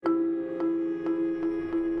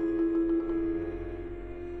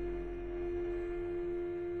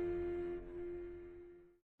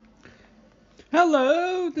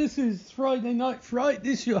Hello, this is Friday Night Fright.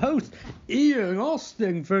 This is your host, Ian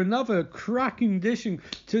Austin, for another cracking edition.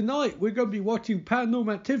 Tonight, we're going to be watching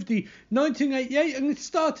Paranormal Activity 1988, and it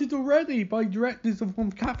started already by directors of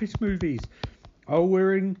one Catfish movies. Oh,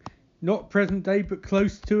 we're in not present day, but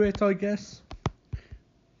close to it, I guess.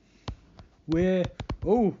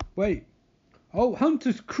 Oh, wait. Oh,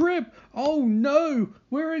 Hunter's Crib. Oh, no.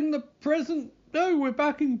 We're in the present. No, we're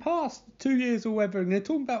back in past 2 years or whatever, and they're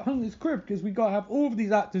talking about Hunter's Crib because we got to have all of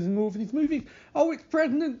these actors in all of these movies. Oh, it's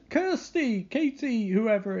President Kirsty, Katie,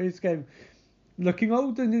 whoever it is again. Looking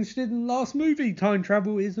old and interested in the last movie. Time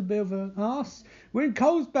travel is a bit of an arse. We're in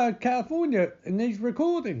Carlsbad, California, and there's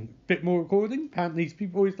recording. Bit more recording. Apparently these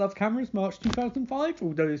people always love cameras. March 2005,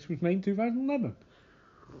 although this was made in 2011.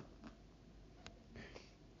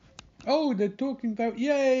 Oh, they're talking about,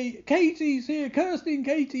 yay, Katie's here, Kirsty and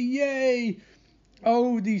Katie, yay.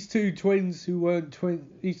 Oh, these two twins who weren't twins,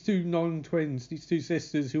 these two non-twins, these two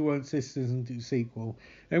sisters who weren't sisters in the sequel.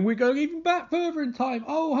 And we're going even back further in time.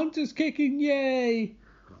 Oh, Hunter's kicking, yay.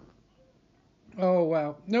 Oh,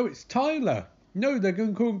 wow. No, it's Tyler. No, they're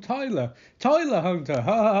going to call him Tyler. Tyler Hunter,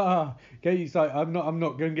 ha ha ha. Katie's like, I'm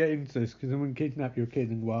not going to get into this because I'm going to kidnap your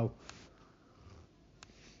kid and well.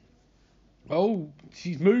 Oh,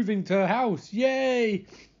 she's moving to her house. Yay!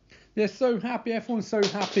 They're so happy. Everyone's so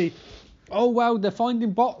happy. Oh, wow, they're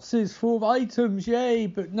finding boxes full of items. Yay!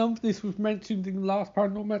 But none of this was mentioned in the last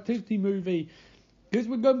Paranormal Activity movie. Because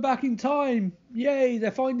we're going back in time. Yay,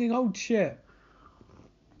 they're finding old shit.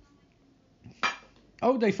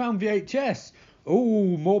 Oh, they found VHS.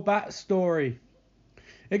 Oh, more Bat story.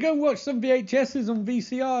 They're going to watch some VHSs on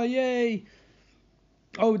VCR. Yay!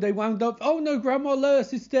 Oh, they wound up. Oh no, Grandma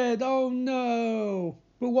Lois is dead. Oh no.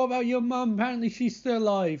 But what about your mum? Apparently she's still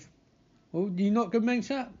alive. Oh, you're not going to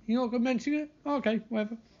mention that? You're not going to mention it? Okay,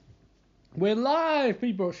 whatever. We're live,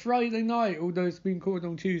 people. It's Friday night, although it's been called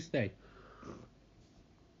on Tuesday.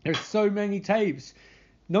 There's so many tapes.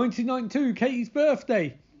 1992, Katie's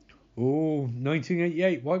birthday. Oh,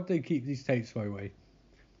 1988. Why would they keep these tapes, by the way?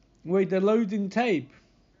 Wait, they're loading tape.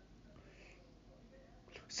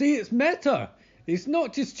 See, it's meta. It's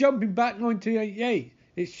not just jumping back 1988.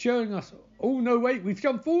 It's showing us, oh no, wait, we've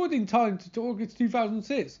jumped forward in time to August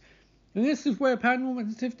 2006. And this is where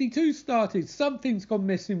Paranormal Activity 2 started. Something's gone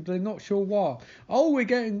missing, but they're not sure what. Oh, we're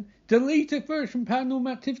getting deleted version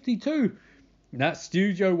Paranormal Activity 2. That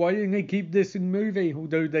studio, why didn't they keep this in movie?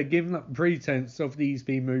 Although they're giving up pretense of these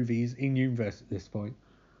being movies in universe at this point.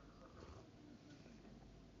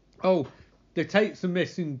 Oh, the tapes are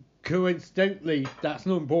missing. Coincidentally, that's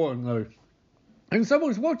not important though. And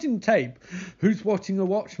someone's watching tape who's watching The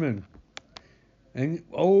Watchmen. And,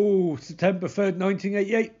 oh, September 3rd,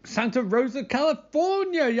 1988, Santa Rosa,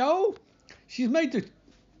 California, yo! She's made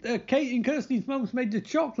the, Kate and Kirsty's mum's made the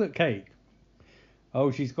chocolate cake.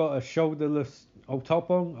 Oh, she's got a shoulderless,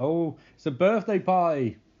 top on. Oh, it's a birthday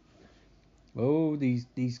party. Oh, these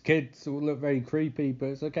kids all look very creepy, but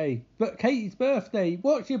it's okay. But Katie's birthday.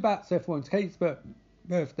 Watch your bats, everyone. It's Kate's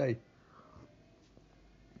birthday.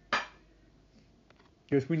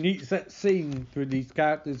 Because we need to set the scene for these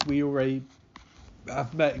characters we already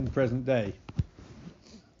have met in present day.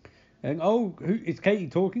 And oh, is Katie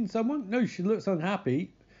talking to someone? No, she looks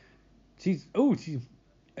unhappy.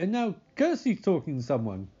 And now Kirsty's talking to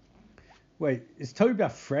someone. Wait, is Toby a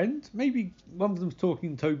friend? Maybe one of them's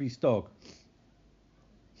talking to Toby's dog.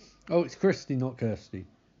 Oh, it's Christy, not Kirsty.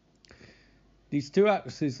 These two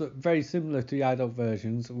actresses look very similar to the adult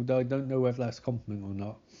versions, although I don't know whether that's a compliment or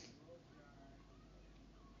not.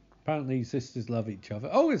 Apparently sisters love each other.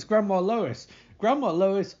 Oh, it's Grandma Lois. Grandma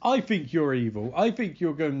Lois, I think you're evil. I think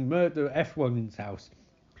you're going to murder F1 in his house.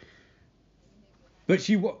 But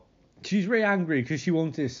she's very angry because she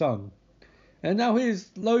wanted a son. And now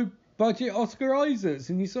here's low-budget Oscar Isaacs.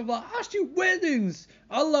 And he's sort of like, actually, weddings.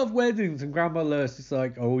 I love weddings. And Grandma Lois is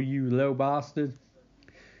like, oh, you little bastard.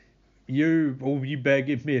 You better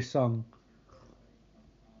give me a son.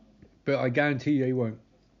 But I guarantee you he won't.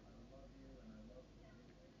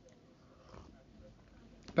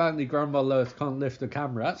 Apparently Grandma Lois can't lift the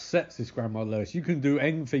camera. That's sexist, Grandma Lois. You can do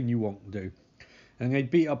anything you want to do. And they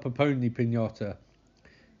beat up a pony pinata.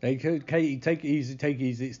 They could, Katie, take it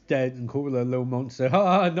easy, it's dead, and call her a little monster.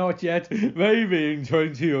 Ha, not yet. Maybe in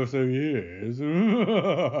 20 or so years.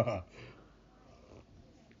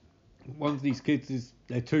 One of these kids,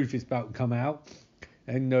 their tooth is about to come out.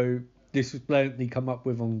 And this was blatantly come up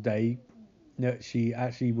with on day. That she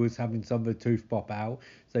actually was having some of the tooth pop out.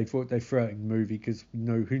 So they thought they'd throw it in the movie because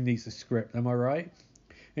who needs a script, am I right?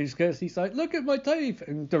 And Kirsty's like, look at my teeth.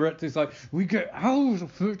 And the director's like, we get hours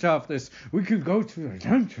of footage after this. We can go to the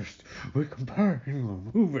dentist. We're comparing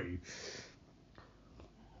a movie.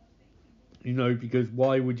 You know, because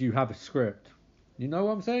why would you have a script? You know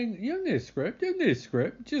what I'm saying? You don't need a script. You don't need a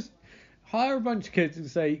script. Just hire a bunch of kids and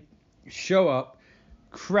say, show up,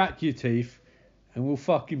 crack your teeth, and we'll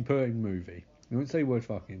fucking put in a movie. I won't say the word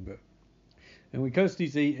fucking, but. And because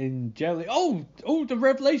he's eating jelly. Oh, the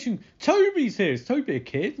revelation. Toby's here. Is Toby a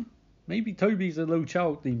kid? Maybe Toby's a little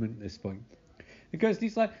child demon at this point. Because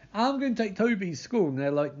he's like, I'm going to take Toby to school. And they're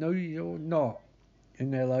like, no, you're not.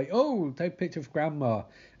 And they're like, oh, take a picture of grandma.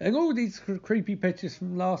 And all these creepy pictures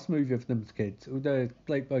from last movie of them kids. Although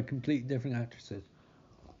played by completely different actresses.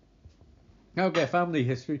 Okay, family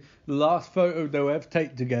history. The last photo they'll ever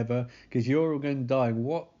take together. Because you're all going to die.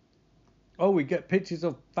 What? Oh, we get pictures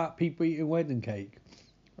of fat people eating wedding cake.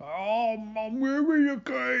 Oh, Mum, give me a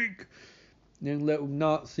cake. And then little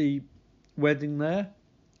Nazi wedding there.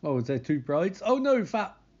 Oh, is there two brides? Oh no,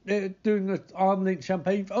 fat. They're doing an arm length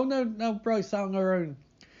champagne. Oh no, now bride's out on her own.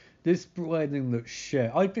 This wedding looks shit.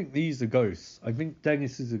 I think these are ghosts. I think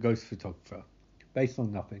Dennis is a ghost photographer. Based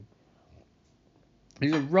on nothing.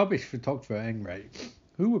 He's a rubbish photographer at any rate.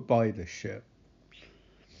 Who would buy this shit?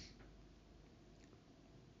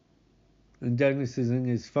 And Dennis is in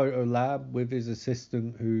his photo lab with his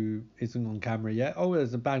assistant who isn't on camera yet. Oh,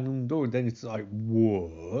 there's a bang on the door. And Dennis is like,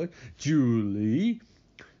 what? Julie?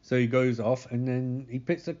 So he goes off and then he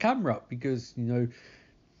picks the camera up because, you know,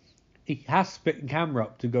 he has to pick the camera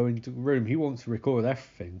up to go into the room. He wants to record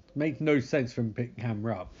everything. It makes no sense for him to pick the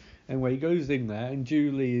camera up. Anyway, he goes in there and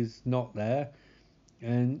Julie is not there.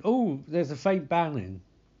 And, oh, there's a faint banging.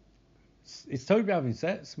 Is Toby having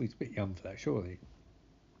sex? He's a bit young for that, surely.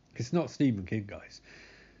 It's not Stephen King, guys.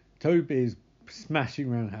 Toby is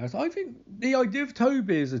smashing around the house. I think the idea of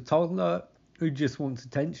Toby as a toddler who just wants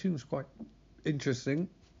attention is quite interesting.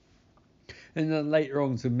 And then later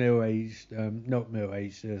on, some middle-aged, not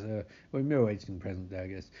middle-aged, middle-aged in present day, I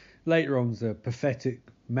guess. Later on, is a pathetic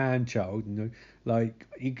man-child, you know, like,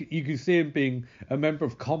 you can see him being a member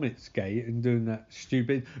of Cometsgate and doing that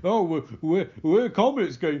stupid, oh, we're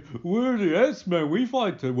Cometsgate, we're the S-Men, we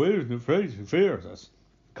fight the winners and afraid to fear us.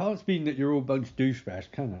 Can't mean that you're all a bunch of douchebags,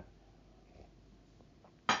 can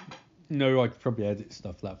it? No, I could probably edit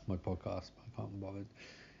stuff like that for my podcast, but I can't be bothered.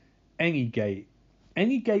 Any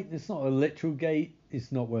gate that's not a literal gate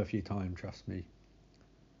is not worth your time, trust me.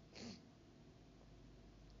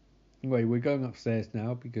 Anyway, we're going upstairs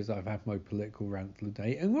now because I've had my political rant for the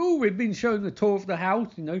day. And we've been showing a tour of the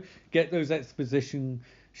house, you know, get those exposition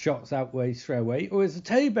shots out way straight away. Or there's a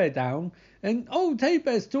teddy bear down, and teddy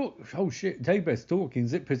bear's talking. Oh shit, teddy bear's talking.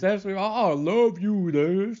 Is it possessed? Oh, I love you,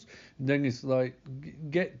 Dennis. And then it's like,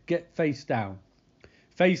 get face down,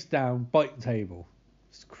 bite the table.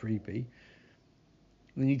 It's creepy.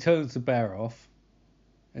 And he turns the bear off.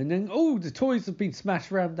 And then, the toys have been smashed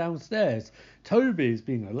around downstairs. Toby is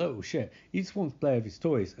being a little shit. He just wants to play with his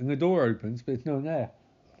toys. And the door opens, but there's no one there.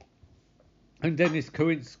 And Dennis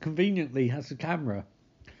conveniently has a camera.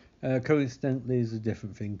 Coincidentally is a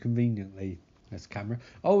different thing. Conveniently has a camera.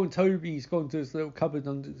 Oh, and Toby's gone to his little cupboard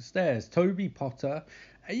under the stairs. Toby Potter.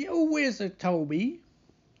 Are you a wizard, Toby?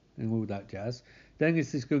 And all that jazz.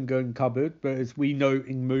 Dennis is going to go in the cupboard, but as we know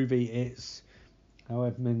in the movie, it's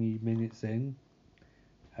however many minutes in.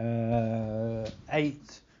 8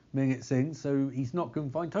 minutes in, so he's not going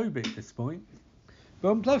to find Toby at this point. But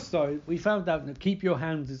on plus side, we found out that Keep Your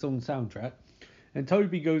Hands is on soundtrack, and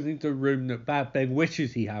Toby goes into a room that Bad Ben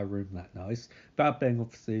wishes he had a room that nice. Bad Ben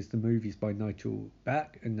obviously is the movies by Nigel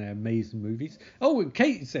Back, and they're amazing movies. Oh, and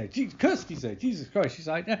Katie said, Kirsty said, Jesus Christ, she's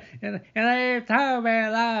like, and leave Toby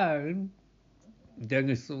alone.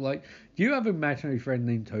 Dennis is like, do you have an imaginary friend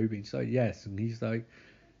named Toby? She's like, yes, and he's like,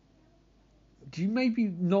 do you maybe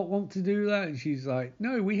not want to do that? And she's like,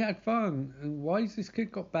 no, we had fun. And why has this kid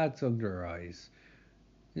got bags under her eyes?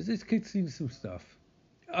 Has this kid seen some stuff?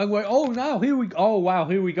 And we're, here we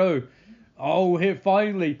go. Oh, here,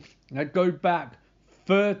 finally, I go back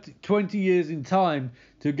 20 years in time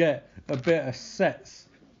to get a bit of sets,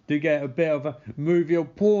 to get a bit of a movie or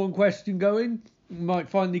porn question going. Might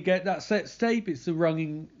finally get that sets tape. It's the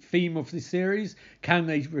running theme of this series. Can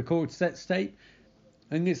they record sets tape?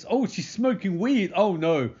 And it's, she's smoking weed. Oh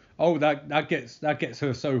no. Oh, that gets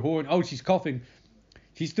her so horny. Oh, she's coughing.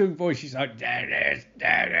 She's doing voice. She's like, Dennis.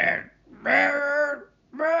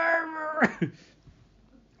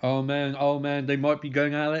 Oh man, they might be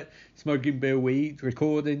going at it, smoking beer weed,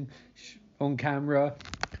 recording on camera.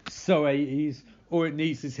 So 80s. All it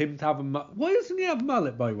needs is him to have a mullet. Why doesn't he have a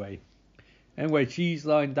mullet, by the way? Anyway, she's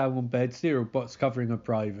lying down on bed, Cyril Bot's covering her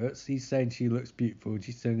privates. He's saying she looks beautiful, and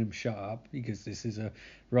she's telling him shut up, because this is a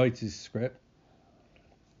writer's script.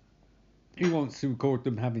 He wants to record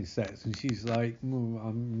them having sex, and she's like,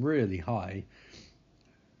 I'm really high.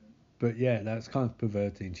 But yeah, that's kind of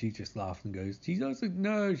perverting. She just laughs and goes, she doesn't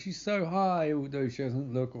know, she's so high, although she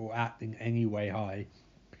doesn't look or act in any way high.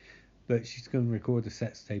 But she's going to record a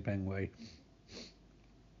sex tape anyway.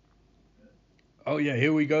 Oh yeah,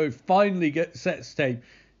 here we go. Finally get the sex tape.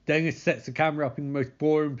 Dennis sets the camera up in the most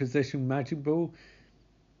boring position imaginable.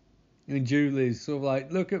 And Julie's sort of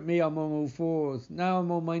like, look at me, I'm on all fours. Now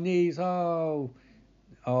I'm on my knees. Oh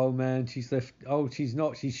man, she's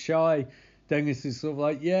not, she's shy. Dennis is sort of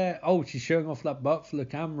like, yeah. Oh, she's showing off that butt for the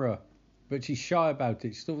camera. But she's shy about it.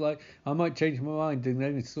 She's sort of like, I might change my mind. And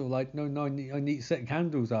then it's sort of like, no, I need to set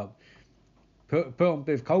candles up. Put on a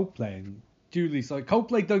bit of Coldplay. And Julie's like,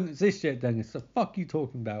 Coldplay don't exist yet, Dennis. The fuck you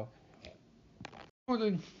talking about?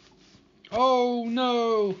 Oh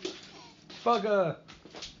no! Bugger!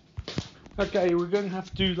 Okay, we're going to have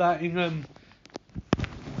to do that in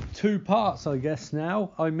 2 parts, I guess,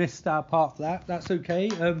 now. I missed our part for that. That's okay.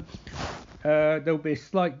 There'll be a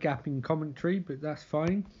slight gap in commentary, but that's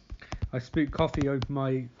fine. I spilled coffee over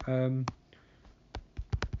my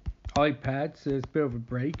iPad, so there's a bit of a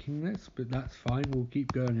break in this, but that's fine. We'll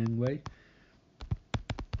keep going anyway.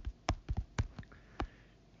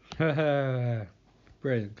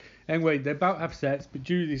 Brilliant. Anyway, they're about to have sex, but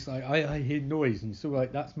Julie's like, I hear noise, and so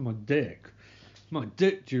like, that's my dick. My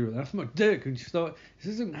dick, Julie, that's my dick. And she's like,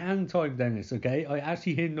 this isn't hand time, Dennis, okay? I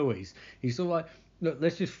actually hear noise. He's sort of like, look,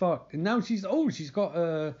 let's just fuck. And now she's got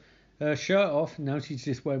her shirt off, and now she's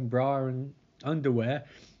just wearing bra and underwear.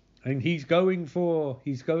 And he's going for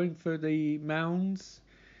the mounds.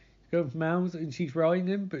 And she's riding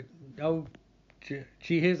him, but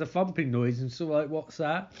she hears a thumping noise, and sort of like, what's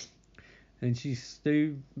that? And she's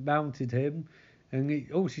still mounted him, and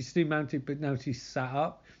she's still mounted, but now she's sat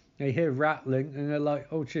up. They hear rattling, and they're like,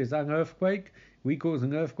 oh shit, is that an earthquake? We caused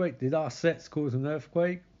an earthquake? Did our sets cause an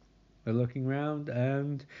earthquake? They're looking around,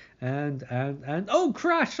 and oh,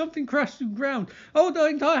 crash! Something crashed to the ground. Oh, the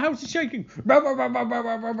entire house is shaking.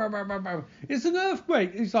 It's an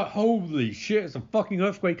earthquake. It's like, holy shit, it's a fucking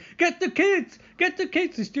earthquake. Get the kids!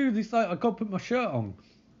 It's Julie's like, I can't put my shirt on.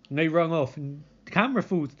 And they run off, and the camera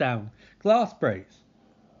falls down. Glass breaks.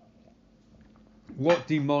 What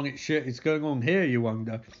demonic shit is going on here, you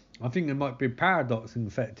wonder? I think there might be a paradox in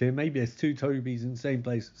effect here. Maybe there's 2 Tobys in the same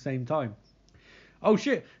place at the same time. Oh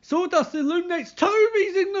shit, Sawdust illuminates.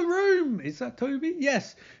 Toby's in the room. Is that Toby?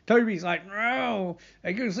 Yes. Toby's like, no,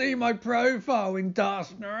 I can see my profile in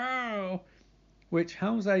dust. No. Which,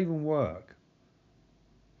 how does that even work?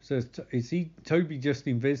 So is Toby just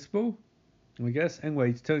invisible? I guess.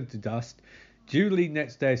 Anyway, he's turned to dust. Julie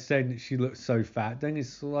next day is saying that she looks so fat. Then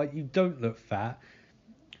it's like, you don't look fat.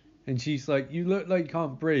 And she's like, you look like you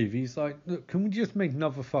can't breathe. He's like, look, can we just make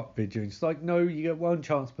another fuck video? And she's like, no, you get 1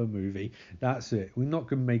 chance per movie. That's it. We're not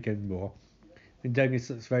going to make any more. And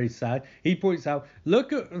Dennis looks very sad. He points out,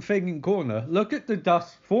 look at the thing in corner. Look at the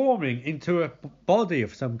dust forming into a body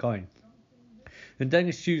of some kind. And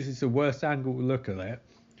Dennis chooses the worst angle to look at it.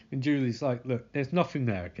 And Julie's like, look, there's nothing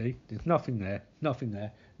there, okay? There's nothing there. Nothing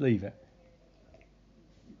there. Leave it.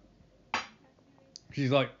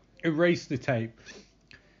 She's like, erase the tape.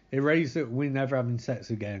 Erase it, we're never having sex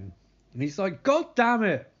again. And he's like, God damn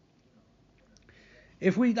it.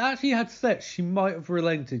 If we'd actually had sex, she might have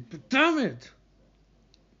relented. But damn it.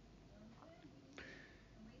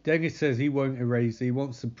 Dennis says he won't erase it. He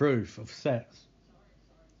wants the proof of sex.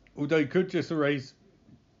 Although he could just erase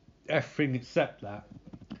everything except that.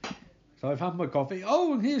 So I've had my coffee.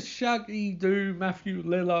 Oh, and here's Shaggy Doo, Matthew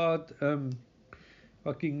Lillard,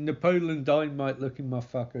 fucking Napoleon Dynamite looking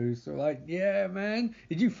motherfuckers. So like, yeah, man.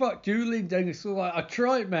 Did you fuck Julie? And Dennis was like, I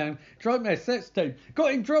tried, man. Tried my sex tape.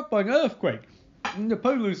 Got him dropped by an earthquake. And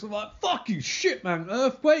Napoleon's like, fuck you, shit, man.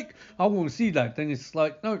 Earthquake? I want to see that. Dennis is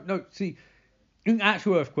like, no, see. An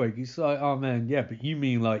actual earthquake. He's like, oh man, yeah, but you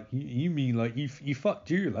mean like you fucked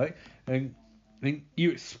Julie, and you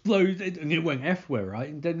exploded and it went everywhere, right?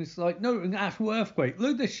 And then it's like, no, an actual earthquake.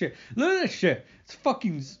 Look at this shit. It's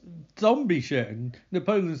fucking zombie shit. And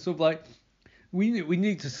Napoleon's sort of like, we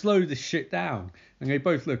need to slow this shit down. And they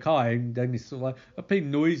both look high, and then it's sort of like, I've been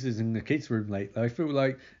noises in the kids' room lately. I feel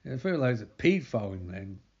like there's a pedophile in there.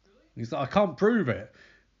 He's like, I can't prove it,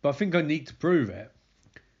 but I think I need to prove it.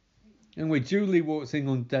 Anyway, Julie walks in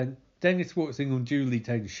on Dennis walks in on Julie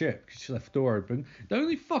taking shit because she left the door open. The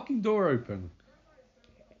only fucking door open.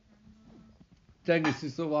 Dennis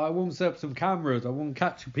is like, I want to set up some cameras. I want to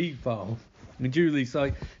catch a paedophile. And Julie's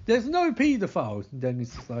like, there's no paedophiles. And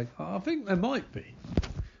Dennis is like, I think there might be.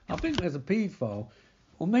 I think there's a paedophile.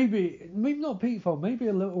 Or maybe not a paedophile. Maybe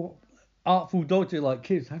a little artful dodger like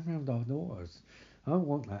kids hang around our doors. I don't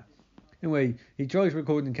want that. Anyway, he tries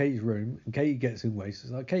recording in Katie's room, and Katie gets in the way. So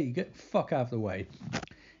he's like, Katie, get the fuck out of the way.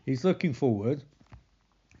 He's looking forward,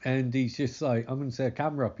 and he's just like, I'm going to set a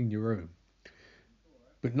camera up in your room,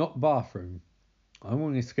 but not the bathroom. I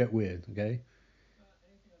want this to get weird, okay?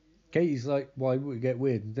 Katie's like, why would it get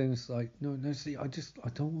weird? And then it's like, no, see, I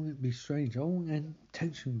don't want it to be strange. I want any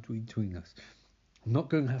tension between us. I'm not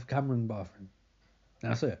going to have a camera in the bathroom.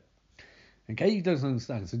 That's it. And Katie doesn't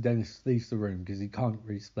understand, so Dennis leaves the room because he can't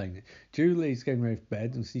really explain it. Julie's getting ready for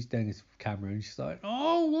bed and sees Dennis with a camera, and she's like,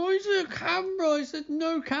 oh, why is there a camera? I said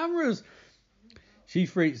no cameras. She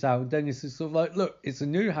freaks out, and Dennis is sort of like, look, it's a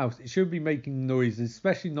new house. It shouldn't be making noises,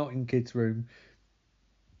 especially not in kids' room.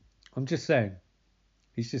 I'm just saying.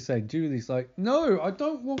 He's just saying, Julie's like, no, I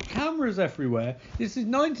don't want cameras everywhere. This is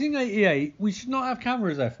 1988. We should not have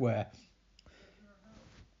cameras everywhere.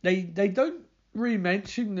 They don't really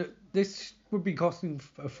mention that this would be costing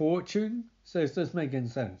a fortune, so it doesn't make any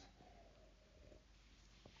sense.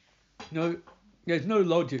 No, there's no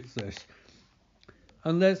logic to this.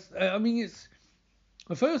 Unless, it's...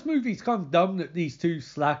 The first movie's kind of dumb that these two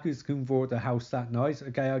slackers can afford a house that nice.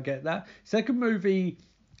 Okay, I get that. Second movie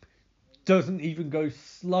doesn't even go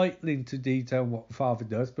slightly into detail on what the father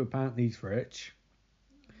does, but apparently he's rich.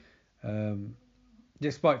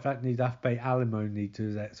 Despite the fact that he'd have to pay alimony to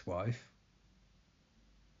his ex-wife.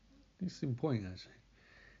 Interesting point, actually.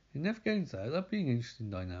 He never goes into that. That'd be an interesting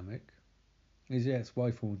dynamic. His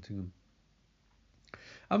ex-wife haunting him.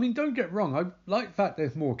 I mean, don't get wrong. I like the fact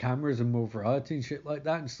there's more cameras and more variety and shit like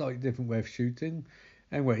that, and slightly different way of shooting.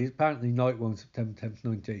 Anyway, it's apparently night 1, September 10th,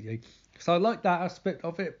 1988. So I like that aspect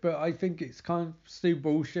of it, but I think it's kind of still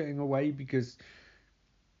bullshitting away because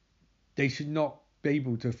they should not be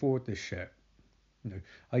able to afford this shit.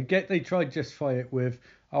 I get they tried to justify it with,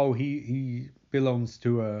 oh, he belongs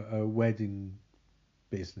to a wedding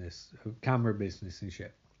business, a camera business and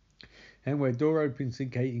shit. Anyway, door opens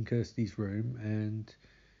in Kate and Kirsty's room, and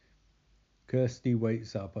Kirsty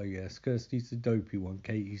wakes up, I guess. Kirsty's the dopey one,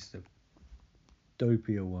 Katie's the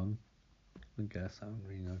dopier one. I guess, I don't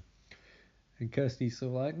really know. And Kirsty's sort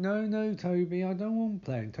of like, no, Toby, I don't want to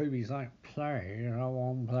play. And Toby's like, play? I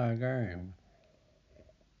want to play a game.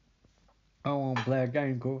 I want to play a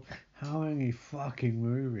game called How Many Fucking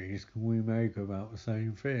Movies Can We Make About the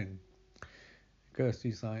Same Thing?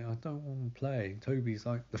 Kirsty's like, I don't want to play. And Toby's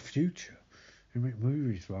like, the future. They make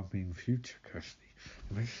movies about me in the future, Kirsty.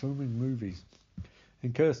 They make so many movies.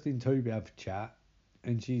 And Kirsty and Toby have a chat,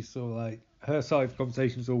 and she's sort of like, her side of the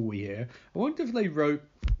conversation is all we hear. I wonder if they wrote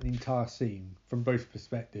the entire scene from both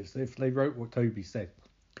perspectives, if they wrote what Toby said.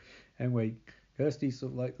 Anyway, Kirsty's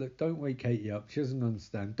sort of like, look, don't wake Katie up. She doesn't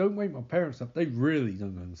understand. Don't wake my parents up. They really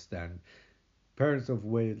don't understand. Parents of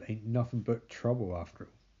weird ain't nothing but trouble after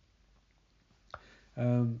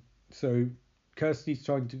all. So Kirsty's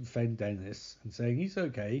trying to defend Dennis and saying he's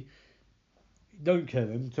okay. Don't kill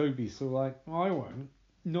him. Toby's sort of like, I won't.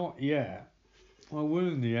 Not yet. I will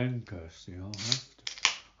in the end, Kirsty.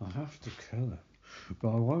 I'll have to kill him. But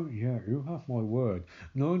I won't yet. You have my word.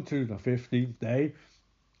 Not until the 15th day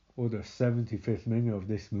or the 75th minute of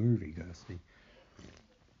this movie, Kirsty.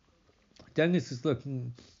 Dennis is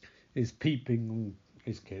peeping on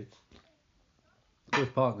his kids. His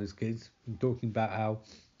partner's kids. And talking about how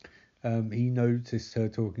he noticed her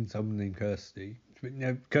talking to someone named Kirsty.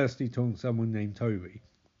 Kirsty talking to someone named Toby.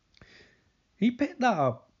 He picked that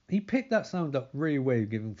up. He picked that sound up really well,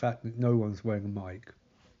 given the fact that no one's wearing a mic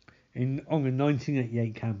on a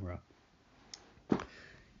 1988 camera.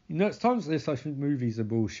 At times like this, I think movies are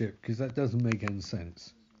bullshit because that doesn't make any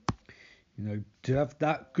sense. To have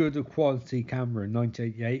that good a quality camera in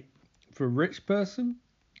 1988 for a rich person.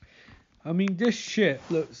 I mean, this shit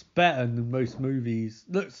looks better than most movies.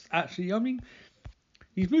 These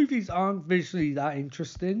movies aren't visually that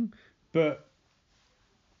interesting, but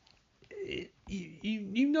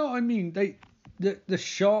you know what I mean. The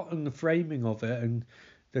shot and the framing of it and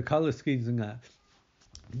the color schemes and that.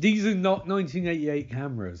 These are not 1988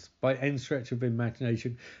 cameras by any stretch of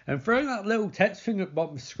imagination. And throwing that little text thing at the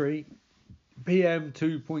bottom of the screen, PM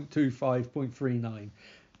 2.25.39,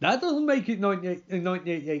 that doesn't make it a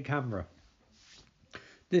 1988 camera.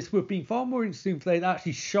 This would have been far more interesting if they'd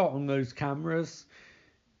actually shot on those cameras,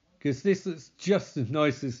 because this is just as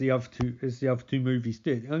nice as the other two movies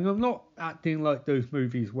did. And I'm not acting like those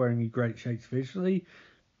movies were any great shakes visually,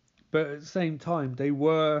 but at the same time they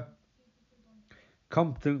were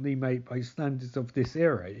competently made by standards of this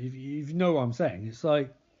era. If you know what I'm saying, it's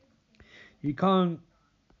like you can't.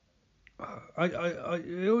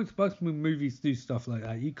 It always bugs me when movies do stuff like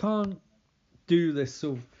that. You can't do this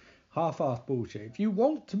sort of half-assed bullshit. If you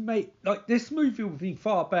want to make this movie would be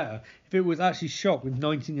far better if it was actually shot with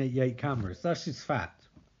 1988 cameras. That's just fact.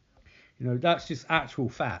 That's just actual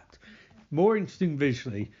fact. more interesting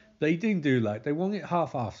visually. They didn't do that. They want it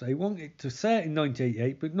half-assed. They want it to set in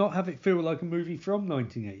 1988, but not have it feel like a movie from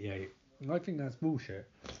 1988. And I think that's bullshit.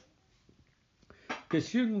 Because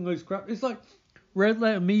shooting those crap, it's like Red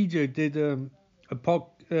Letter Media did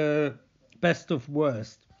best of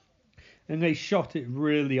worst, and they shot it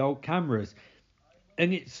really old cameras,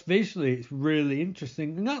 and it's visually it's really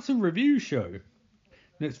interesting, and that's a review show, and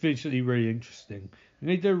it's visually really interesting, and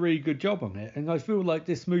they did a really good job on it, and I feel like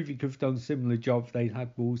this movie could have done a similar job if they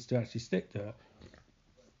had balls to actually stick to it.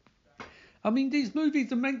 I mean, these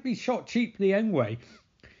movies are meant to be shot cheaply anyway.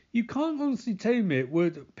 You can't honestly tell me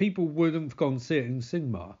people wouldn't have gone see it in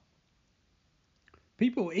cinema.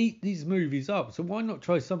 People eat these movies up, so why not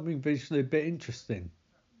try something visually a bit interesting?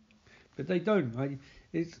 But they don't.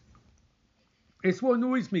 It's what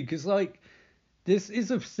annoys me, because like this is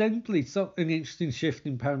essentially an interesting shift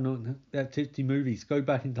in Paranormal Activity movies. Go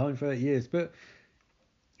back in time 30 years, but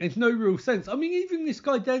there's no real sense. I mean, even this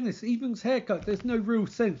guy Dennis, even his haircut, there's no real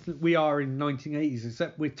sense that we are in 1980s,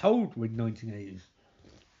 except we're told we're in 1980s.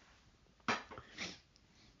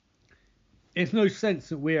 There's no sense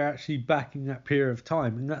that we're actually back in that period of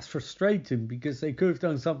time, and that's frustrating because they could have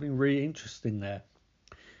done something really interesting there.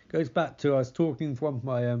 Goes back to I was talking to one of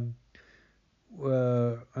my I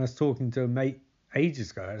was talking to a mate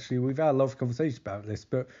ages ago. Actually, we've had a lot of conversations about this,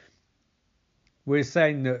 but we're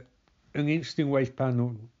saying that an interesting way for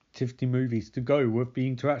Paranormal Activity movies to go would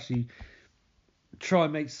be to actually try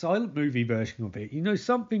and make silent movie version of it. You know,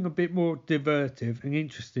 something a bit more divertive and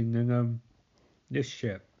interesting than this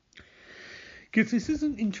shit. Because this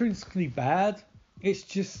isn't intrinsically bad. It's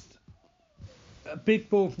just a big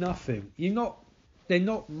ball of nothing. They're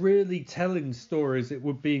not really telling stories it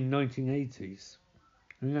would be in 1980s.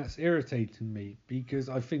 And that's irritating me because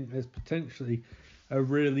I think there's potentially a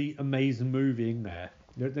really amazing movie in there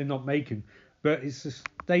that they're not making. But it's the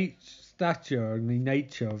stature and the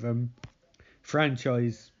nature of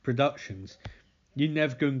franchise productions. You're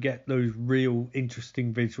never going to get those real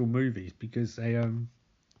interesting visual movies because they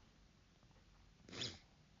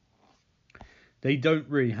don't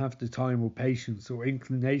really have the time or patience or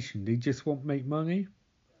inclination. They just want to make money.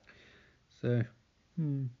 So, I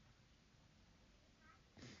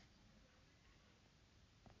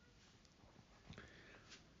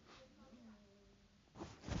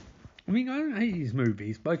mean, I don't hate these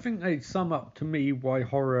movies, but I think they sum up to me why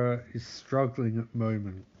horror is struggling at the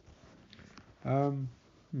moment. Um,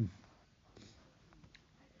 hmm.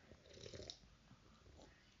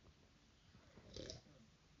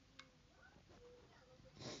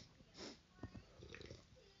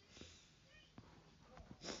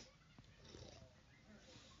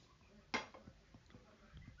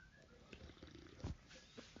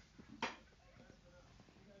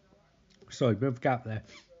 Sorry, bit of a gap there.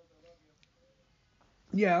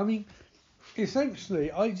 Yeah, I mean,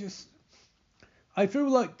 essentially, I feel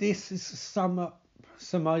like this is a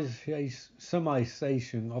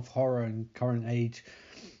summarization of horror in current age.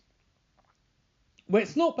 Well,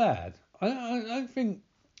 it's not bad. I don't think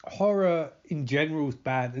horror in general is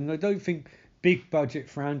bad, and I don't think big budget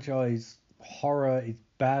franchise horror is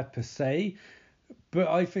bad per se. But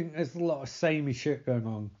I think there's a lot of samey shit going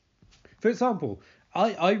on. For example,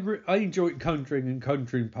 I enjoyed Conjuring and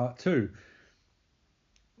Conjuring Part 2,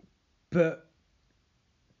 but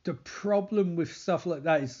the problem with stuff like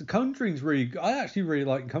that is the Conjuring's really. I actually really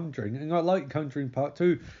like Conjuring, and I like Conjuring Part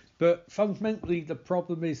 2, but fundamentally the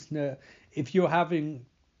problem is that if you're having.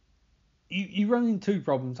 You run into two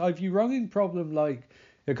problems. Either you run into problem like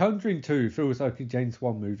The Conjuring 2 feels like a James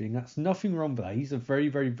Wan movie, and that's nothing wrong with that. He's a very,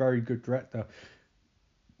 very, very good director.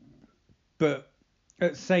 But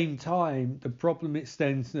at the same time, the problem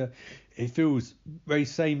extends that it feels very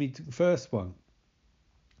samey to the first one.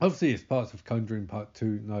 Obviously, it's parts of Conjuring Part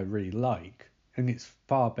 2 that I really like, and it's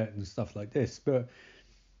far better than stuff like this. But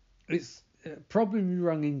it's a problem you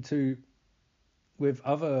run into with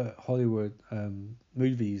other Hollywood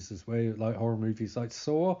movies as well, like horror movies like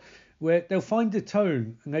Saw, where they'll find a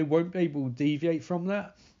tone and they won't be able to deviate from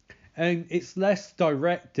that. And it's less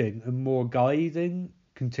directing and more guiding,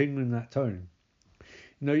 continuing that tone.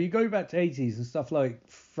 You know, you go back to 80s and stuff like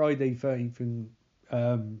Friday 13th and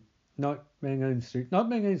Nightmare on Elm Street.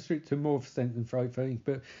 Nightmare on Elm Street to more extent than Friday 13th,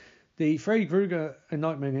 but the Freddy Krueger and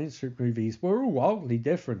Nightmare on Elm Street movies were all wildly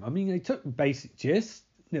different. I mean, they took basic gist,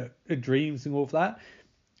 dreams and all of that,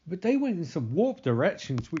 but they went in some warped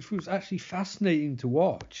directions, which was actually fascinating to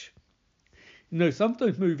watch. You know, some of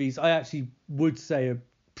those movies I actually would say are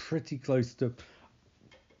pretty close to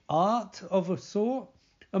art of a sort.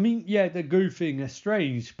 I mean, yeah, they're goofy and they're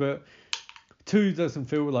strange, but 2 doesn't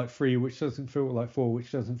feel like 3, which doesn't feel like 4, which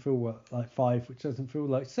doesn't feel like 5, which doesn't feel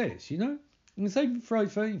like 6, you know? And the same with Friday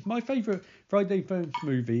 13th. My favourite Friday 13th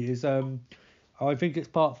movie is, I think it's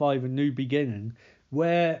part 5, A New Beginning,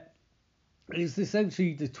 where it's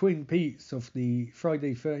essentially the Twin Peaks of the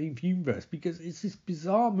Friday 13th universe, because it's this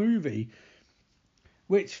bizarre movie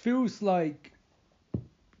which feels like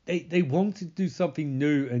they wanted to do something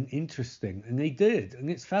new and interesting, and they did, and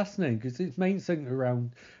it's fascinating because it's main centered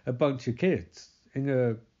around a bunch of kids in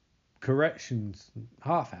a corrections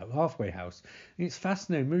halfway house. And it's a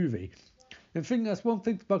fascinating movie. And I think that's one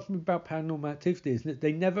thing about Paranormal Activity is that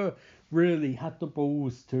they never really had the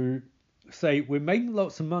balls to say, we're making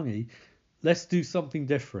lots of money, let's do something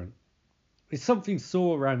different. It's something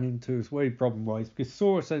Saw ran into as well, problem wise, because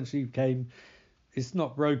Saw essentially became, it's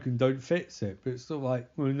not broken, don't fix it. But it's sort of like,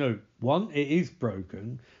 well, no, 1, it is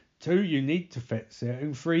broken. 2, you need to fix it.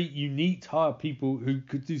 And 3, you need to hire people who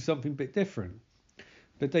could do something a bit different.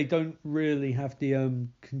 But they don't really have the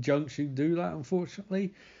conjunction to do that,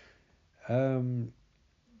 unfortunately. I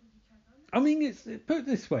mean, put it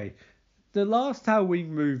this way. The last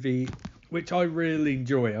Halloween movie, which I really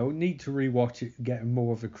enjoy, I'll need to rewatch it and get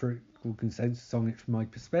more of a critical consensus on it from my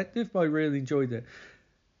perspective, but I really enjoyed it.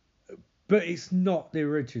 But it's not the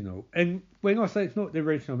original. And when I say it's not the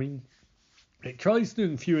original, I mean, it tries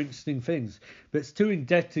doing a few interesting things, but it's too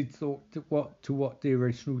indebted to what the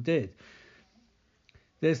original did.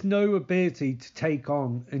 There's no ability to take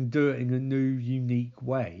on and do it in a new, unique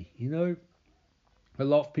way, you know? A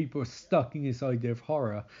lot of people are stuck in this idea of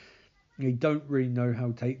horror. They don't really know how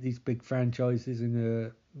to take these big franchises in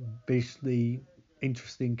a visually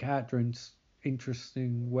interesting character and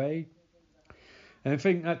interesting way. And I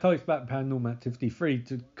think that ties back to Paranormal Activity 3,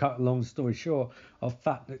 to cut a long story short, of the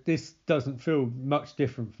fact that this doesn't feel much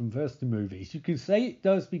different from the first two movies. You can say it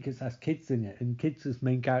does because it has kids in it, and kids as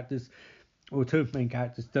main characters, or 2 main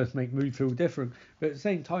characters, does make the movie feel different. But at the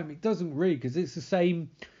same time, it doesn't really, because it's the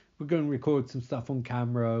same. We're going to record some stuff on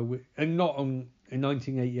camera, and not on a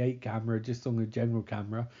 1988 camera, just on a general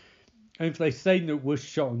camera. And if they say that it was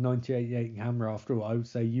shot on 1988 camera, after all, I would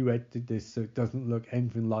say you edited this so it doesn't look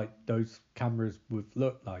anything like those cameras would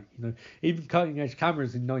look like. You know, even cutting edge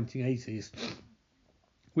cameras in 1980s.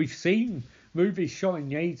 We've seen movies shot in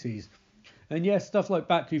the 80s, and yes, stuff like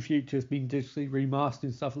Back to the Future has been digitally remastered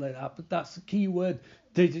and stuff like that. But that's the key word: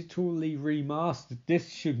 digitally remastered.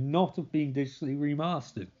 This should not have been digitally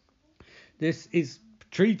remastered. This is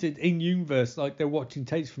treated in universe like they're watching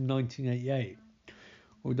tapes from 1988.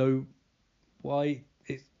 Although, why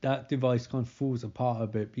that device kind of falls apart a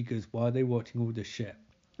bit, because why are they watching all this shit?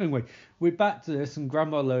 Anyway, we're back to this, and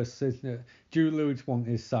Grandma Lewis says that Julie Louis wants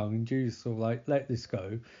his son, and Julie's sort of like, let this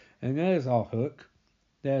go. And there's our hook.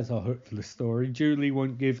 There's our hook for the story. Julie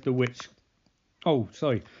won't give the witch...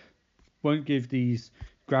 won't give these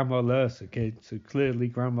Grandma Lewis a kid, so clearly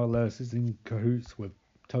Grandma Lewis is in cahoots with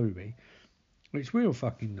Toby. Which we all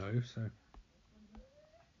fucking know, so...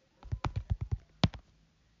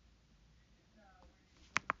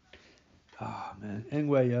 Ah, man.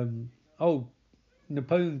 Anyway,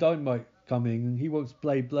 Napoleon Dynamite coming, and he wants to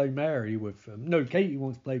play Bloody Mary with him. No, Katie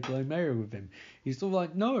wants to play Bloody Mary with him. He's sort of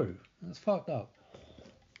like, no, that's fucked up.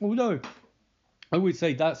 Although, I would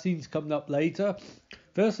say that scene's coming up later.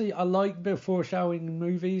 Firstly, I like a bit of foreshadowing in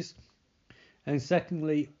movies. And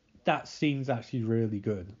secondly, that scene's actually really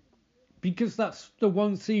good. Because that's the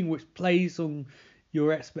one scene which plays on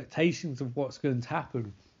your expectations of what's going to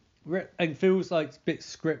happen. And feels like it's a bit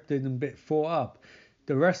scripted and a bit thought up.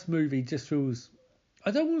 The rest of the movie just feels,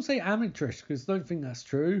 I don't want to say amateurish, because I don't think that's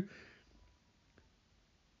true.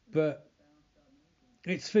 But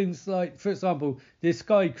it's things like, for example, this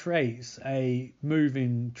guy creates a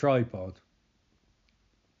moving tripod.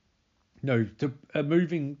 No, a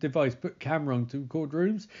moving device, put camera on to record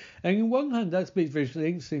rooms. And on one hand, that's a bit visually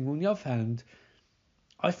interesting. On the other hand,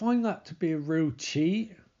 I find that to be a real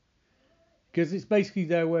cheat. Because it's basically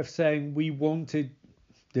their way of saying, we wanted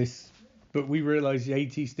this, but we realised the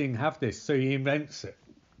 80s didn't have this, so he invents it.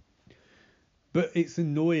 But it's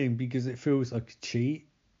annoying because it feels like a cheat.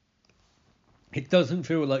 It doesn't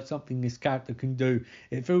feel like something this character can do.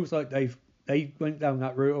 It feels like they went down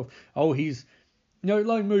that route of, he's... You know,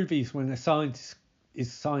 like movies when a scientist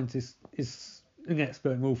is an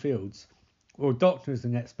expert in all fields, or a doctor is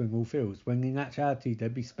an expert in all fields, when in actuality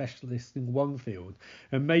they'd be specialists in one field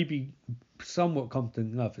and maybe somewhat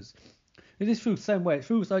competent in others. And this feels the same way. It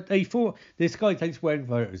feels like they thought this guy takes wedding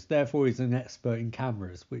photos, therefore he's an expert in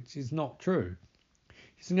cameras, which is not true.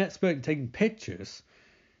 He's an expert in taking pictures.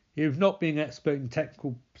 He's not being an expert in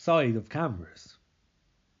technical side of cameras.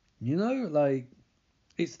 You know, like...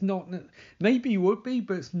 It's not, maybe he would be,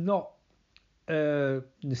 but it's not a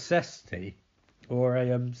necessity or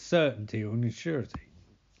a certainty or an surety.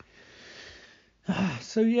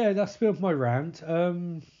 So yeah, that's been my rant. I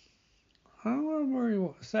don't really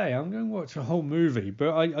what to say. I'm going to watch a whole movie,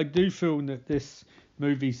 but I do feel that this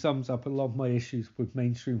movie sums up a lot of my issues with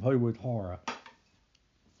mainstream Hollywood horror.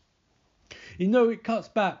 You know, it cuts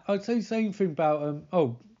back. I'd say the same thing about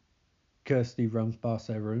Kirsty runs past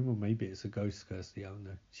their room, or maybe it's a ghost Kirsty. I don't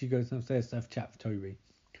know. She goes downstairs to have a chat with Toby.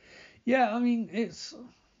 Yeah, I mean it's.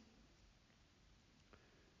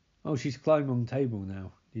 Oh, she's climbing on the table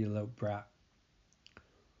now, you little brat.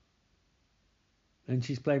 And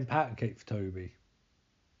she's playing patty cake for Toby.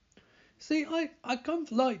 See, I kind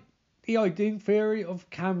of like the idea in theory of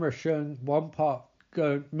camera showing one part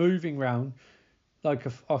moving round like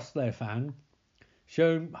a Osler fan,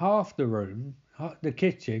 showing half the room, the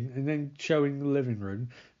kitchen, and then showing the living room.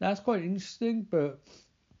 That's quite interesting, but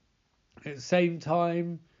at the same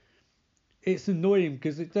time, it's annoying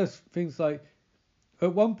because it does things like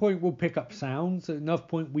at one point we'll pick up sounds, at another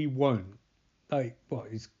point we won't. Like, what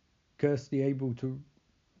is Kirsty able to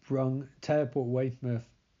teleport away from her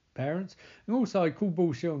parents? And also, I call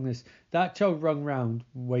bullshit on this. That child run round,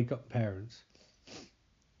 wake up parents.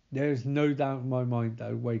 There's no doubt in my mind that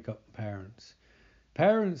would wake up parents.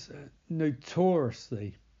 Parents are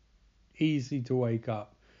notoriously easy to wake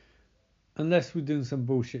up. Unless we're doing some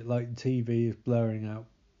bullshit like the TV is blurring out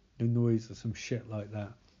the noise or some shit like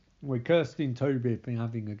that. Where Kirsty and Toby have been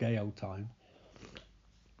having a gay old time.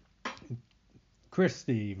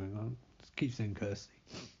 Christy even. I keep saying Kirsty.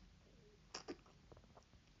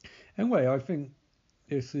 Anyway, I think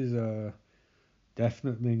this is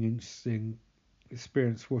definitely an interesting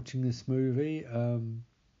experience watching this movie. Oh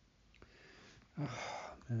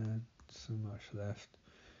man, so much left.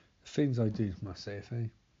 The things I do to my CFA.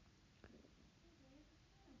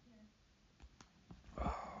 Oh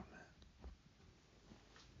man.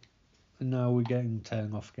 And now we're getting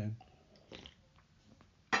turned off again.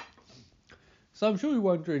 So I'm sure you're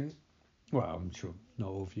wondering, well, I'm sure not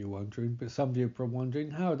all of you are wondering, but some of you are probably wondering,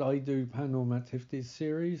 how did I do Paranormal Activities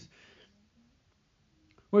series?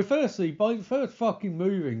 Well, firstly, by the first fucking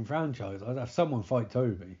movie in franchise, I'd have someone fight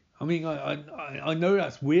Toby. I mean, I know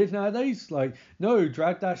that's weird nowadays. Like, no,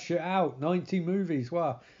 drag that shit out. 19 movies,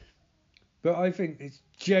 wow. But I think it's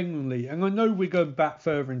genuinely, and I know we're going back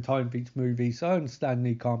further in time for each movie, so I understand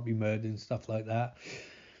he can't be murdered and stuff like that.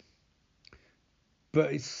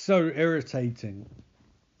 But it's so irritating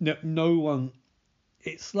that no one.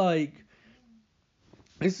 It's like.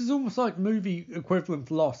 This is almost like movie equivalent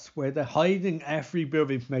to Lost, where they're hiding every bit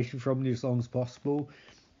of information from you as long as possible.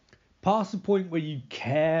 Past the point where you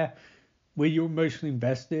care, where you're emotionally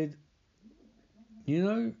invested, you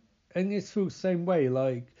know? And it feels the same way.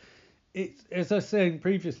 Like, it's, as I say in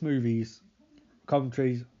previous movies,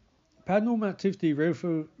 commentaries, Paranormal Activity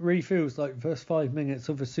really feels like the first 5 minutes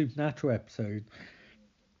of a Supernatural episode.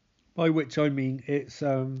 By which I mean it's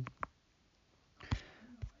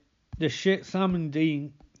the shit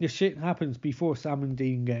happens before Sam and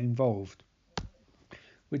Dean get involved,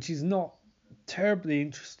 which is not terribly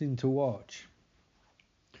interesting to watch.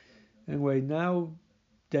 Anyway, now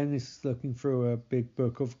Dennis is looking through a big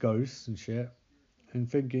book of ghosts and shit, and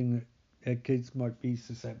thinking that their kids might be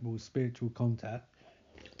susceptible to spiritual contact.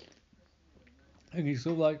 And he's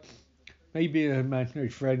sort of like, maybe an imaginary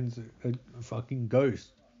friend's a fucking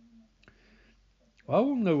ghost. Well, I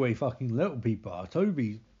won't know where fucking little people are.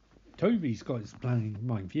 Toby's got his plan in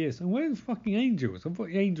mind for years. And where's fucking angels? I thought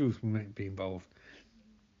the angels were meant to be involved.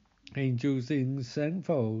 Angels in the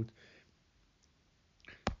Centfold.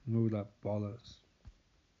 And all that bollocks.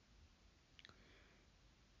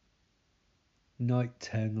 Night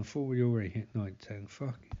 10. I thought we already hit Night 10.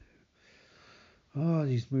 Fucking. Oh,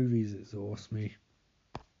 these movies exhaust me.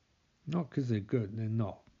 Not because they're good, they're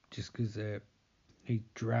not. Just because they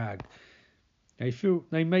drag.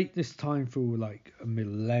 They make this time feel like a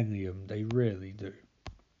millennium. They really do.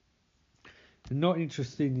 They're not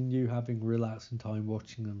interested in you having relaxing time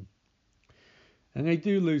watching them. And they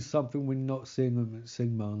do lose something when you're not seeing them at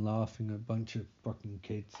cinema and laughing at a bunch of fucking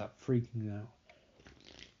kids that freaking out.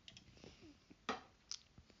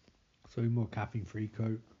 So more caffeine free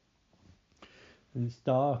Coke. And it's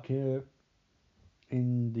dark here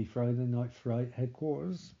in the Friday Night Fright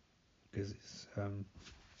headquarters because it's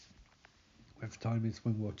whatever time it's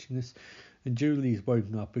when watching this. And Julie's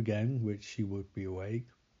woken up again, which she would be awake.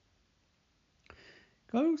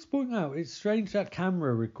 Can I also point out, it's strange that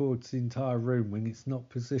camera records the entire room when it's not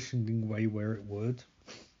positioned in the way where it would.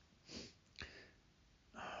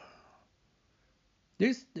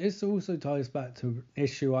 This also ties back to an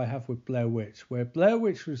issue I have with Blair Witch, where Blair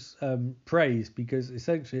Witch was praised because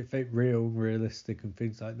essentially it felt real and realistic and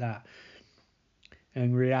things like that,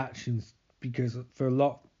 and reactions, because for a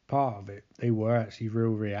lot part of it they were actually real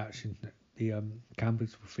reactions that the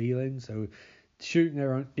campers were feeling. So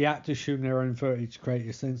the actors shooting their own footage create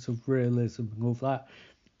a sense of realism and all that.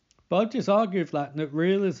 But I'd just argue with that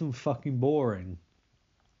realism fucking boring.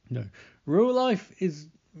 No, real life is,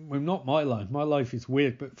 well, not my life. My life is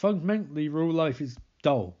weird, but fundamentally, real life is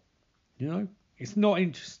dull. You know, it's not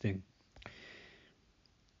interesting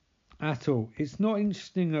at all. It's not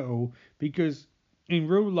interesting at all because in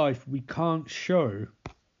real life we can't choose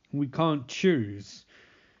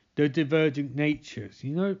the divergent natures,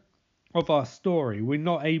 of our story. We're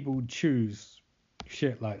not able to choose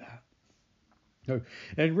shit like that. No,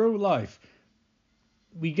 in real life,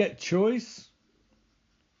 we get choice.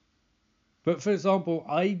 But for example,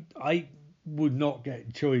 I would not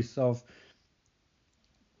get choice of,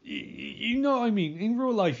 you know what I mean? In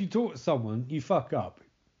real life, you talk to someone, you fuck up.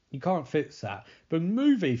 You can't fix that. But in a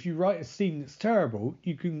movie, if you write a scene that's terrible,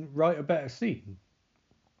 you can write a better scene.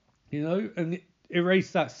 And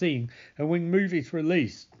erase that scene. And when the movie's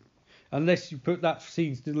released, unless you put that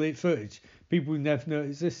scene to delete footage, people will never know it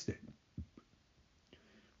existed.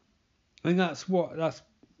 And that's what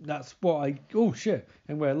I, oh shit,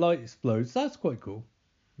 and where light explodes, that's quite cool,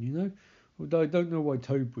 Although I don't know why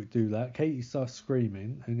Tobe would do that. Katie starts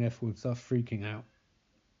screaming and everyone starts freaking out.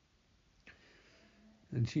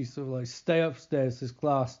 And she's sort of like, stay upstairs, there's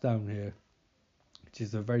glass down here. Which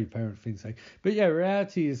is a very parent thing to say. But yeah,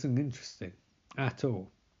 reality isn't interesting at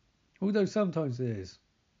all. Although sometimes it is.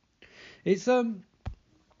 It's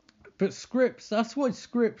but scripts, that's why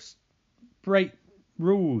scripts break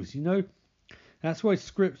rules, That's why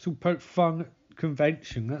scripts will poke fun at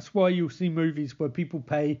convention. That's why you'll see movies where people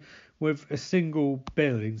pay with a single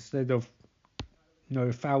bill instead of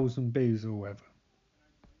 1,000 bills or whatever.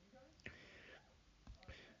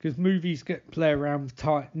 Because movies get play around with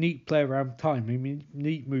time, neat play around with time. I mean,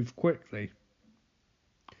 neat move quickly.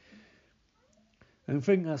 And I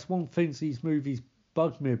think that's one thing these movies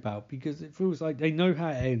bug me about, because it feels like they know how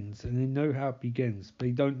it ends and they know how it begins, but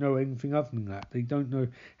they don't know anything other than that. They don't know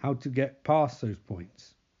how to get past those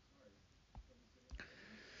points.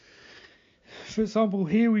 For example,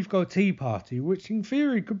 here we've got a tea party, which in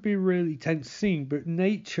theory could be a really tense scene, but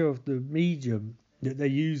nature of the medium that they're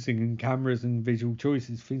using in cameras and visual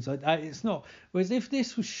choices, things like that, it's not. Whereas if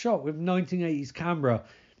this was shot with 1980s camera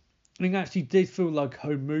and actually did feel like a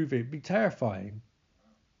home movie, it'd be terrifying.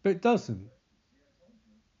 But it doesn't.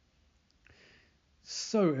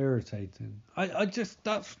 So irritating. I just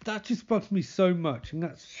that just bugs me so much, and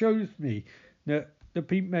that shows me that the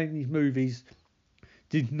people making these movies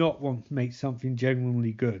did not want to make something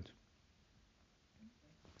genuinely good.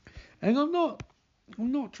 And I'm not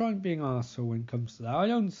trying to be an arsehole when it comes to that. I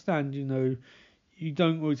understand, you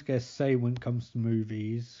don't always get a say when it comes to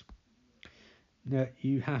movies. That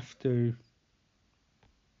you have to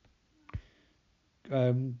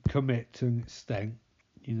commit to an extent,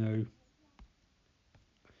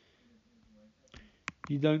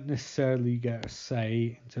 You don't necessarily get a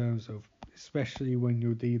say in terms of, especially when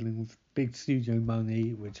you're dealing with big studio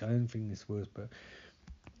money, which I don't think this was, but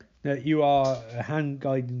that you are a hand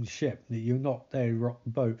guiding ship, that you're not there to rock the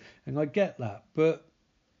boat. And I get that, but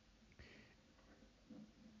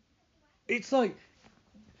it's like,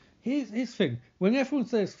 here's the thing, when everyone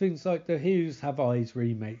says things like the Heroes Have Eyes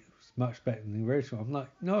remake was much better than the original, I'm like,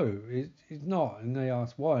 no, it's not. And they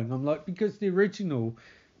ask why, and I'm like, because the original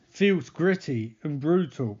feels gritty and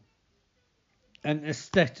brutal and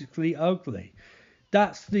aesthetically ugly.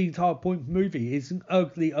 That's the entire point of the movie. It's an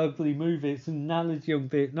ugly, ugly movie. It's an analogy on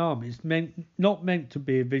Vietnam. It's not meant to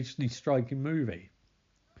be a visually striking movie.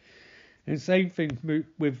 And same thing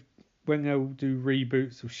with when they'll do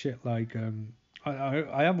reboots of shit like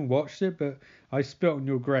I haven't watched it, but I Spit on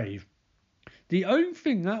Your Grave. The only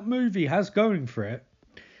thing that movie has going for it,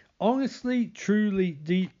 honestly, truly,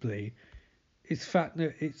 deeply, is the fact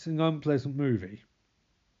that it's an unpleasant movie.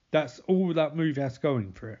 That's all that movie has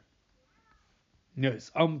going for it.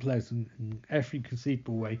 It's unpleasant in every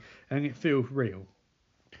conceivable way, and it feels real.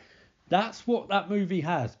 That's what that movie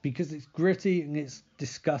has, because it's gritty and it's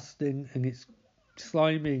disgusting and it's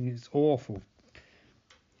slimy and it's awful.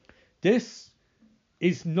 This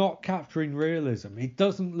is not capturing realism. It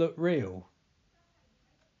doesn't look real.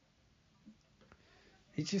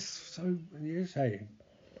 It's just so irritating.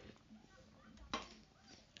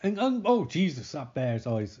 And oh Jesus, that bear's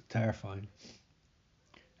eyes are terrifying.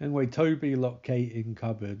 Anyway, Toby locked Kate in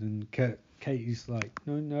cupboard, and Katie's like,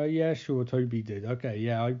 no, yeah, sure, Toby did. Okay,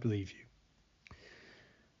 yeah, I believe you.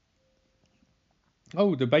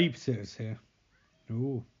 Oh, the babysitter's here.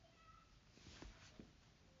 Oh.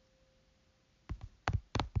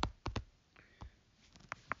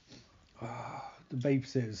 The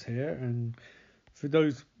babysitter's here, and for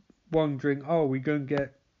those wondering, oh, we going to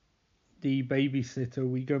get the babysitter,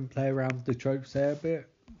 we going to play around with the tropes there a bit?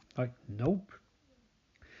 Like, nope.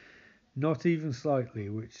 Not even slightly,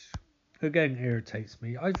 which again irritates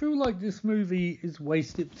me. I feel like this movie is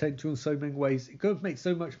wasted potential in so many ways. It could make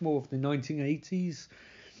so much more of the 1980s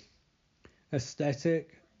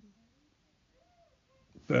aesthetic,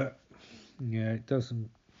 but yeah, it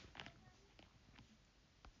doesn't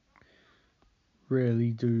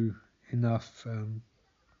really do enough.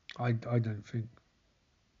 I don't think.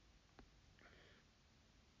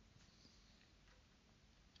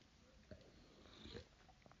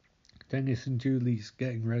 Dennis and Julie's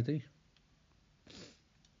getting ready,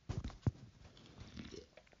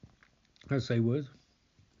 as they would.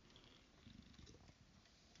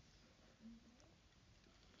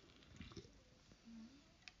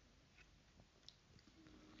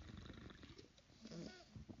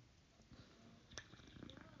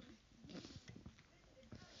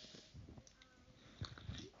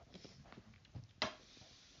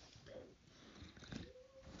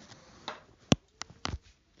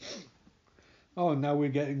 Oh, now we're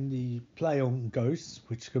getting the play on ghosts,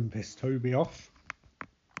 which can piss Toby off.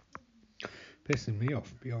 Pissing me off,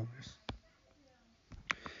 to be honest.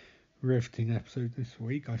 Riveting episode this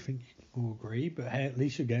week, I think you can all agree, but hey, at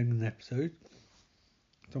least you're getting an episode.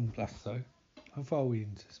 Don Blasto. How far are we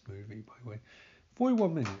into this movie, by the way?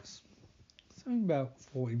 41 minutes. It's only about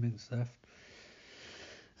 40 minutes left.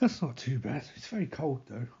 That's not too bad. It's very cold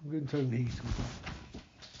though. I'm going to turn the heating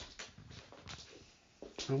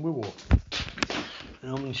on. And we're walking. And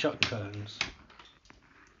I'm going to shut the curtains.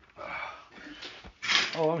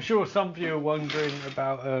 Oh, I'm sure some of you are wondering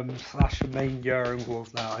about Slasher Mania and all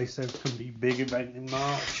of that. I said it's going to be a big event in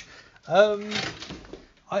March.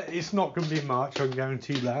 It's not going to be in March, I can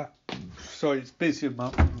guarantee that. So it's busier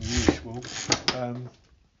month than usual.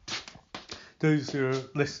 Those who are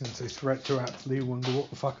listening to this retroactively wonder what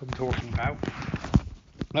the fuck I'm talking about.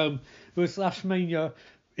 With Slash Mania,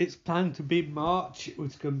 it's planned to be in March. It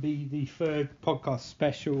was going to be the third podcast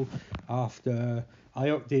special after I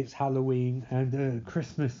upped it's Halloween and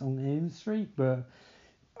Christmas on Elm Street, but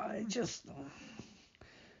I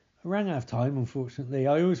ran out of time, unfortunately.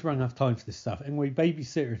 I always run out of time for this stuff. Anyway,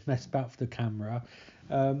 babysitters mess about with the camera.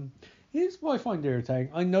 Here's what I find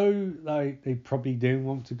irritating. I know like they probably didn't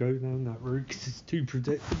want to go down that route because it's too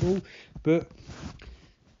predictable, but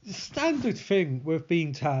the standard thing would have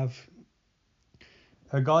been to have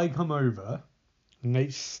a guy come over and they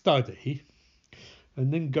study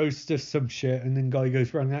and then goes to some shit and then guy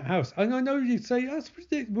goes around that house. And I know you'd say that's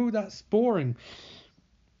predictable, that's boring.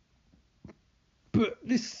 But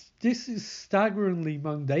this is staggeringly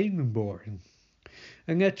mundane and boring.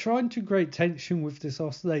 And they're trying to create tension with this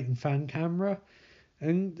oscillating fan camera,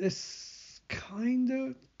 and it's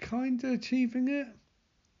kinda achieving it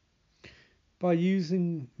by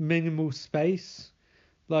using minimal space.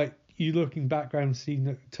 Like you looking background seeing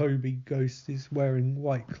that Toby Ghost is wearing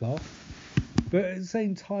white cloth. But at the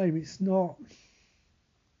same time it's not,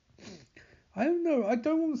 I don't know, I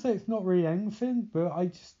don't want to say it's not really anything, but I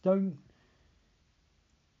just don't,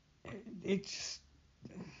 it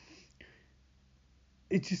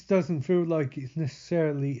just doesn't feel like it's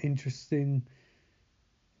necessarily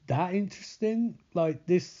that interesting. Like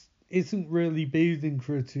this isn't really building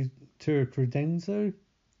to a credenzo.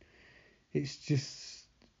 It's just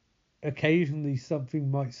occasionally something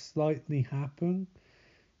might slightly happen,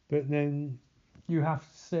 but then you have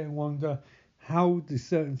to sit and wonder how do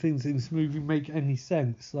certain things in this movie make any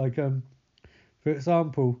sense. Like for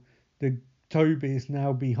example, the Toby is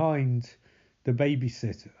now behind the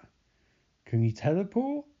babysitter. Can he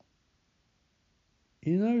teleport?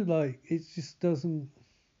 You know, like it just doesn't.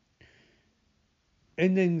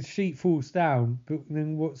 And then the sheet falls down, but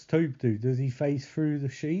then what's Toby do? Does he face through the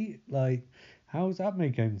sheet? Like, how does that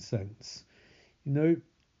make any sense? You know,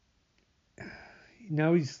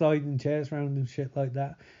 now he's sliding chairs around and shit like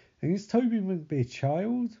that. And is Toby meant to be a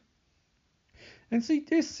child? And see,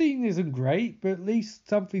 this scene isn't great, but at least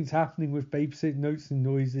something's happening with babysitting notes and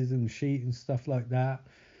noises and the sheet and stuff like that.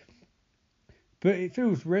 But it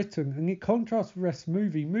feels written, and it contrasts with the rest of the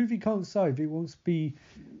movie. Movie can't decide if it wants to be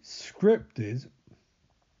scripted,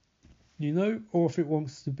 you know, or if it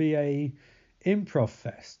wants to be a improv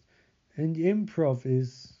fest. And the improv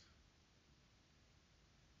is...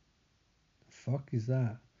 The fuck is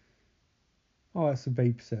that? Oh, that's a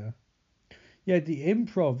babysitter. Yeah, the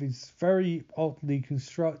improv is very oddly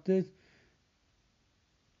constructed.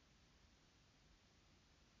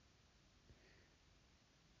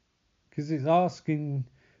 because it's asking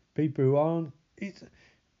people who aren't. It's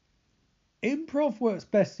improv works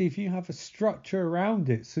best if you have a structure around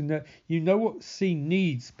it, so that you know what the scene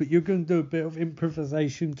needs, but you're going to do a bit of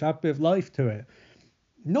improvisation to add a bit of life to it.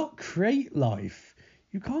 Not create life.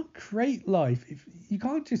 You can't create life. If you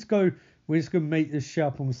can't just go, we're just going to make this shit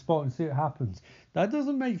up on the spot and see what happens. That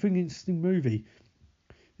doesn't make for an interesting movie.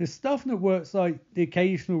 There's stuff that works, like the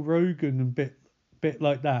occasional Rogan and bit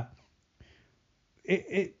like that.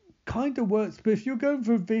 It kind of works, but if you're going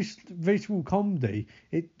for a visual comedy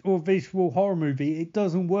or visual horror movie, it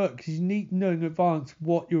doesn't work because you need to know in advance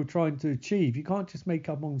what you're trying to achieve. You can't just make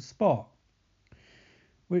up on the spot,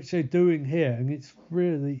 which they're doing here, and it's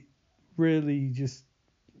really, really just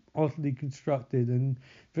oddly constructed. And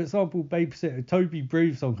for example, babysitter Toby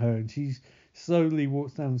breathes on her, and she slowly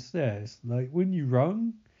walks downstairs. Like, when you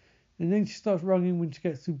run, and then she starts running when she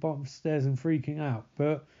gets to the bottom of the stairs and freaking out,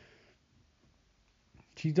 but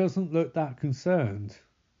she doesn't look that concerned.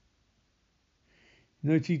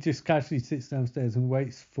 She just casually sits downstairs and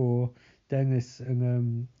waits for Dennis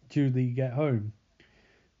and Julie to get home,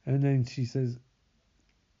 and then she says,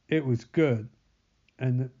 "It was good."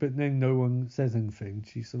 But then no one says anything.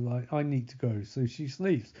 She's like, I need to go, so she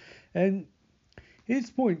sleeps. And here's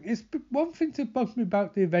the point. It's one thing to bug me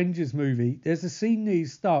about the Avengers movie. There's a scene near the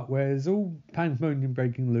start where there's all pandemonium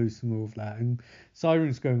breaking loose and all of that, and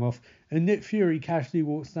sirens going off, and Nick Fury casually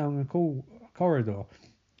walks down the corridor.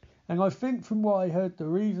 And I think from what I heard, the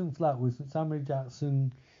reason for that was that Samuel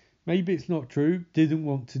Jackson, maybe it's not true, didn't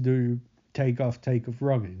want to do takeoff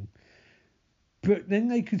running. But then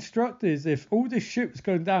they construct it as if all this shit was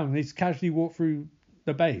going down and they just casually walk through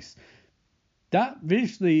the base. That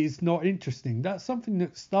visually is not interesting. That's something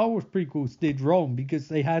that Star Wars prequels did wrong, because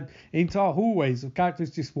they had entire hallways of characters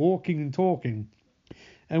just walking and talking.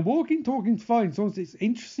 And walking, talking's fine as long as it's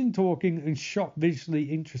interesting talking and shot visually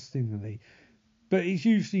interestingly. But it's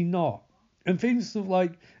usually not. And things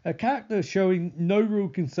like a character showing no real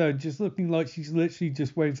concern, just looking like she's literally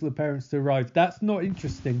just waiting for the parents to arrive. That's not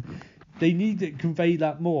interesting. They need to convey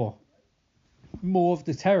that more of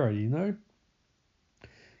the terror,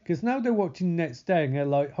 because now they're watching the next day and they're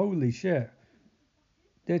like, holy shit,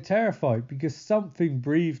 they're terrified because something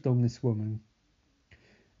breathed on this woman.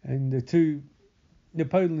 And the two,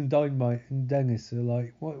 Napoleon Dynamite and Dennis, are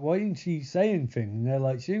like, why didn't she say anything? And they're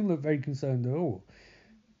like, she didn't look very concerned at all.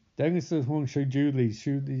 Dennis doesn't want to show Julie.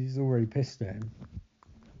 Julie's already pissed at him,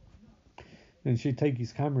 and she'd take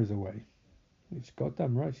his cameras away. Which,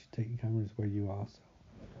 goddamn right, she'd take your cameras away, you arsehole.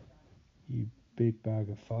 You big bag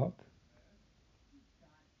of fuck.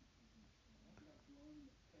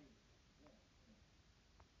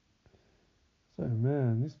 So,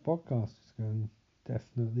 man, this podcast is going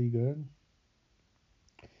definitely good.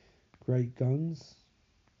 Great guns.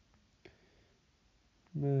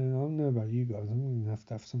 Man, I don't know about you guys. I'm going to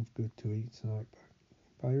have something good to eat tonight.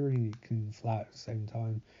 But I really need clean flat at the same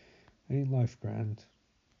time. Ain't life grand.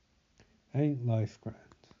 Ain't life grand.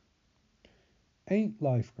 Ain't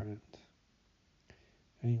life grand.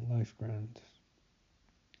 Ain't life grand.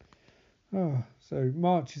 Oh, so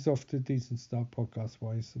March is off to a decent start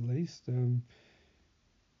podcast-wise, at least.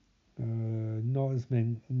 Not as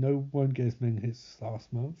many, no one gets as many hits as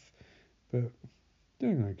last month, but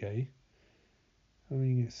doing okay. I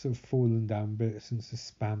mean, it's sort of fallen down a bit since the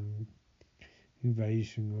spam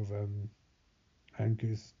invasion of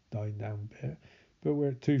Anchor's died down a bit, but we're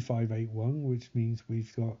at 2581, which means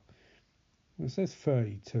we've got, well, it says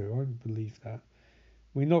 32. I don't believe that.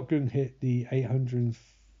 We're not going to hit the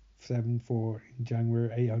 807 for in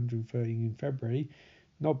January, 813 in February,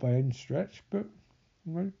 not by any stretch, but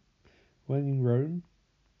when in Rome.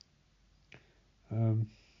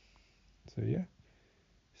 So yeah,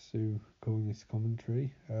 so calling this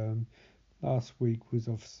commentary. Last week was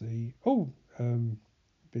obviously a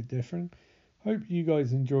bit different. Hope you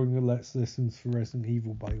guys enjoying the Let's Listens for Resident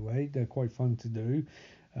Evil, by the way. They're quite fun to do.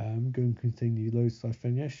 Going to continue those till I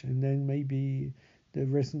finish, and then maybe the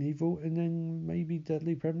Resident Evil, and then maybe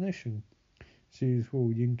Deadly Premonition. So as well,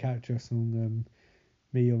 you can catch us on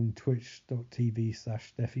me on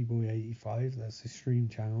twitch.tv/DeffyBoy85. That's the stream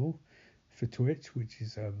channel for Twitch, which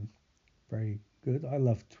is very good. I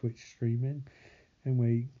love Twitch streaming.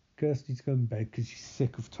 Anyway, Kirsty's going to bed because she's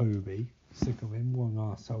sick of Toby. Sick of him, one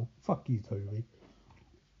arsehole. Fuck you, Toby.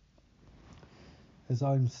 As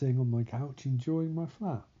I'm sitting on my couch enjoying my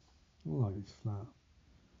flat. I like this flat.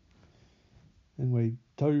 Anyway,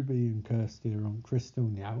 Toby and Kirsty are on Crystal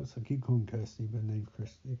on the outs. I keep calling Kirsty, but name's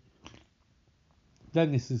Kirsty.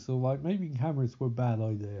 Dennis is all like, maybe cameras were a bad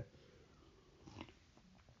idea.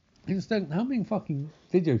 Instead, how many fucking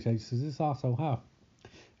videotapes does this arsehole have?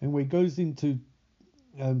 Anyway, goes into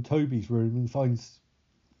Toby's room and finds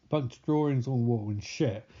a bunch of drawings on the wall and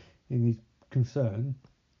shit. And he's concerned.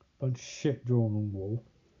 Bunch of shit drawn on the wall.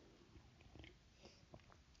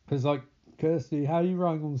 Because, like, Kirsty, how are you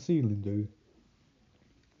writing on the ceiling, dude?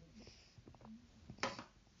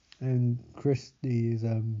 And Christy is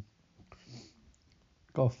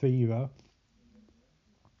got a fever.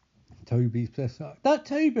 Toby's pissed off. That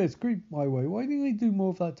teddy bear's creepy, my way. Why didn't they do more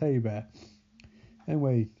of that teddy bear?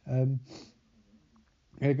 Anyway,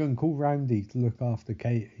 they're going to call Randy to look after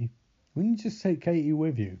Katie. Wouldn't you just take Katie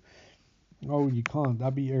with you? Oh, you can't.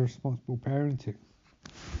 That'd be irresponsible parenting.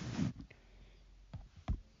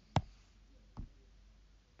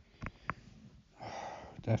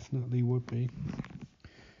 Definitely would be.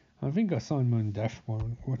 I think I signed my own death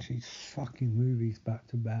warrant. Watch these fucking movies back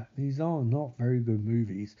to back. These are not very good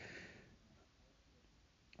movies.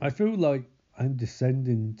 I feel like I'm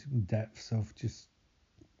descending to depths of just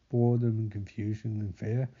boredom and confusion and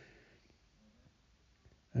fear.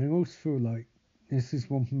 And I also feel like this is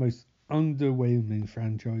one of the most underwhelming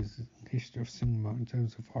franchises in the history of cinema in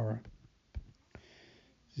terms of horror.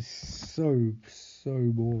 It's so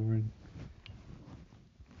boring.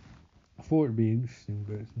 I thought it'd be interesting,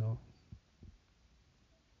 but it's not.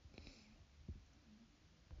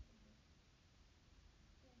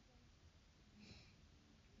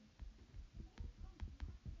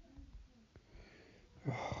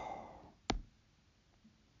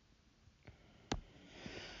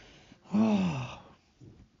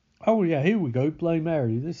 Oh yeah, here we go. Bloody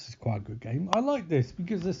Mary. This is quite a good game. I like this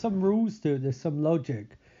because there's some rules to it, there's some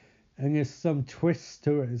logic, and there's some twists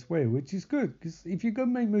to it as well, which is good. Because if you're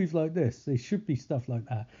gonna make moves like this, there should be stuff like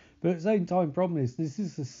that. But at the same time, problem is this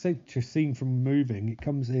is a signature scene from moving. It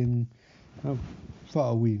comes in. How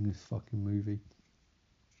far are we in this fucking movie?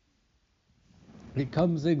 It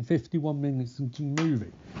comes in 51 minutes into the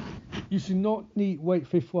movie. You should not wait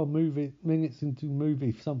 51 minutes into the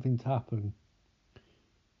movie for something to happen.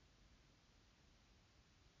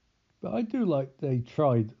 But I do like they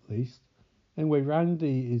tried at least. Anyway,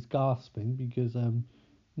 Randy is gasping because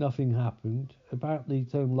nothing happened. Apparently he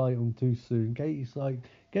turned light on too soon. Katie's like,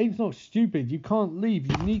 game's not stupid, you can't leave,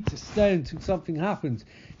 you need to stay until something happens.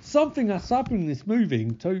 Something has happened in this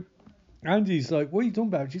movie. So Randy's like, what are you talking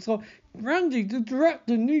about? She's like, Randy, the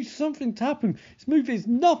director knew something to happen. This movie is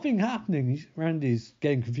nothing happening. Randy's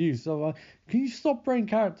getting confused. So I'm like, can you stop playing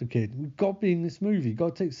character, kid? We've got to be in this movie. You've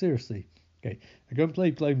got to take it seriously. Okay, I'm going to play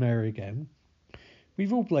Bloody Mary again.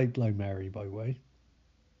 We've all played Bloody Mary, by the way.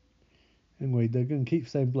 Anyway, they're going to keep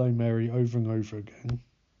saying Bloody Mary over and over again.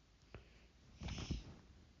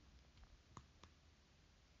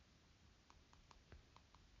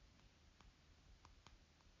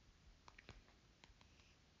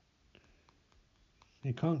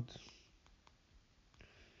 They can't.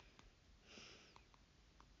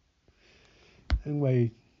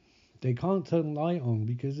 Anyway, they can't turn the light on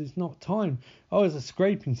because it's not time. Oh, there's a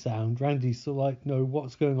scraping sound. Randy's still like, no,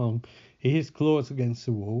 what's going on? He hears claws against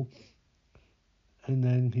the wall. And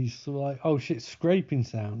then he's still like, oh shit, scraping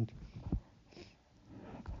sound.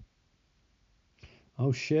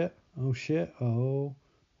 Oh shit, oh shit, oh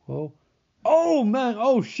man,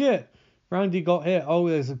 oh shit. Randy got hit. Oh,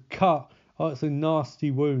 there's a cut. Oh, it's a nasty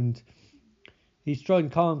wound. He's trying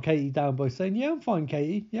to calm Katie down by saying, yeah, I'm fine,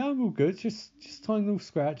 Katie. Yeah, I'm all good. Just tiny little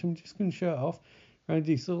scratch. I'm just going to shut it off.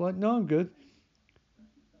 Randy's sort of like, no, I'm good.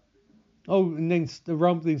 Oh, and then the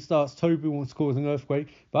rumbling starts. Toby wants to cause an earthquake.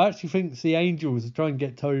 But I actually think it's the angels are trying to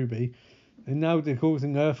get Toby. And now they're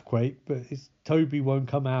causing an earthquake. But Toby won't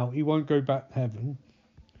come out. He won't go back to heaven.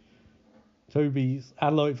 Toby's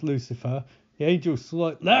allied with Lucifer. The angels are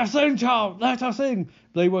like, let us in, child. Let us in.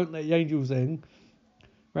 But they won't let the angels in.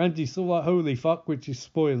 Randy's sort of like, holy fuck, which is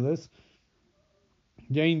spoilers.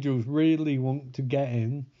 The angels really want to get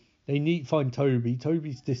in. They need to find Toby.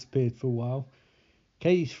 Toby's disappeared for a while.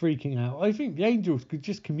 Katie's freaking out. I think the angels could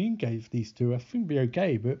just communicate with these two. I think it'd be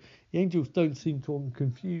okay, but the angels don't seem to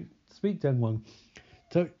speak to anyone.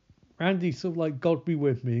 So Randy's sort of like, God be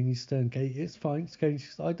with me, and he's telling Katie, it's fine, it's okay.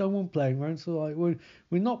 She's like, I don't want playing. Randy's like, we're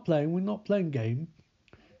not playing game.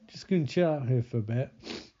 Just gonna chill out here for a bit.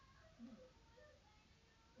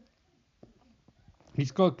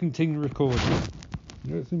 He's got to continue recording.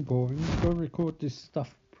 It's important. He's got to record this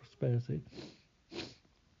stuff, prosperity.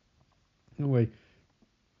 Anyway,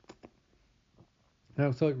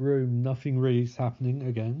 outside room, nothing really is happening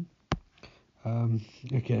again.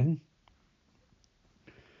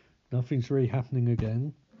 Nothing's really happening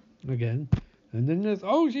again. And then there's,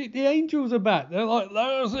 oh shit, the angels are back. They're like, let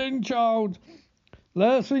us in, child.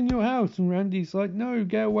 Let us in your house. And Randy's like, no,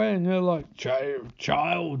 get away. And they're like,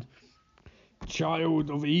 child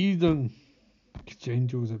of Eden.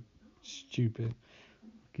 Angels are stupid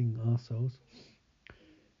fucking assholes.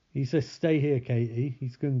 He says, "Stay here, Katie."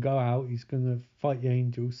 He's going to go out. He's going to fight the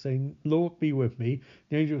angels, saying, "Lord, be with me."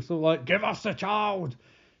 The angels are like, "Give us the child.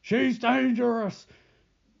 She's dangerous.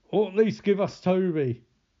 Or at least give us Toby."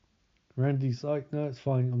 Randy's like, "No, it's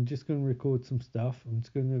fine. I'm just going to record some stuff. I'm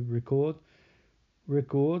just going to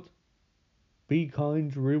record, be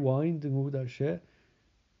kind, rewind, and all that shit."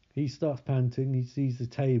 He starts panting. He sees the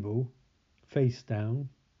table, face down.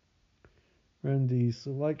 Randy's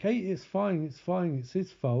like, "Hey, it's fine. It's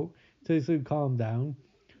his fault." Says to calm down.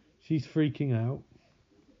 She's freaking out,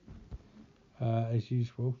 as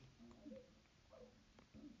usual.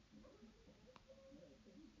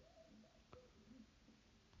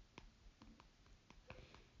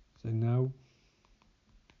 So now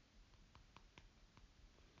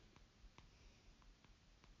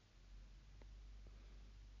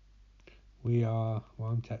we are. Well,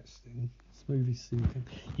 I'm texting. This movie's soothing.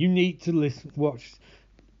 You need to watch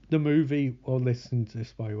the movie or listen to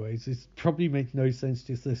this, by the way. This probably makes no sense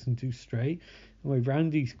just listen to straight. Anyway,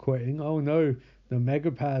 Randy's quitting. Oh no, the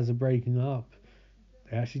Mega Powers are breaking up.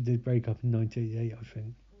 They actually did break up in 1988, I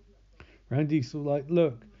think. Randy's sort of like,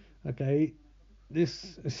 "Look, okay,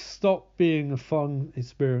 this has stopped being a fun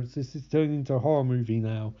experience. This is turning into a horror movie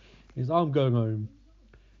now. I'm going home.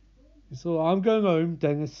 So I'm going home,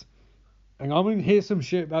 Dennis, and I'm going to hear some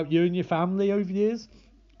shit about you and your family over the years.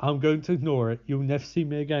 I'm going to ignore it. You'll never see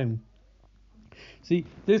me again." See,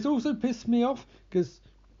 this also pissed me off because,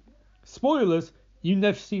 spoilers, you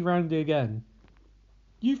never see Randy again.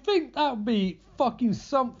 You think that would be fucking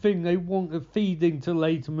something they want to feed into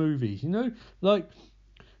later movies, you know? Like,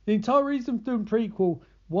 the entire reason for doing prequel,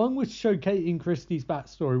 one was to show Katie and Christie's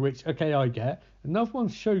backstory, which, okay, I get. Another one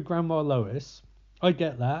to show Grandma Lois. I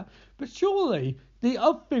get that. But surely, the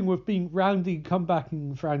other thing with being Randy come back in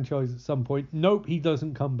the franchise at some point, nope, he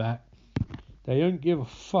doesn't come back. They don't give a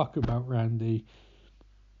fuck about Randy.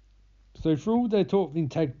 So for all their talk of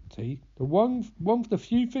integrity, the one of the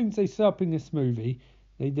few things they set up in this movie,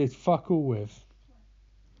 they did fuck all with.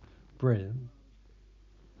 Brilliant.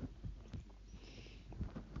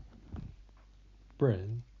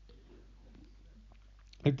 Brilliant.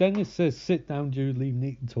 And Dennis says, "Sit down, Julie,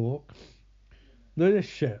 need to talk." Look at this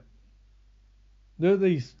shit. Look at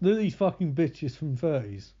these fucking bitches from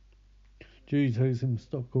 30s. Julie tells him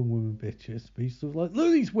stop calling women bitches. But he's sort of like, "Look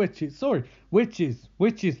at these witches. Sorry, witches.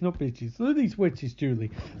 Witches, not bitches. Look at these witches,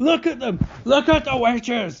 Julie. Look at them. Look at the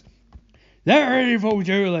witches. They're evil,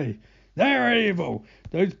 Julie. They're evil.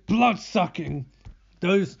 Those blood-sucking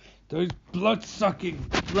blood-sucking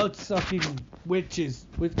witches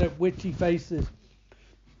with their witchy faces."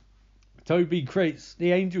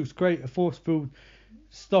 The angels create a force field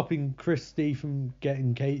stopping Christie from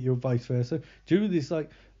getting Katie or vice versa. Julie's like,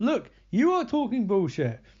 "Look, you are talking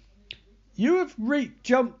bullshit. You have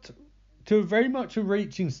jumped to very much a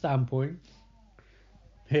reaching standpoint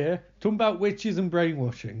here, talking about witches and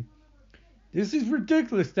brainwashing. This is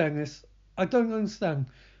ridiculous, Dennis. I don't understand."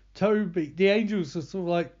 The angels are sort of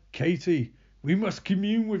like, "Katie, we must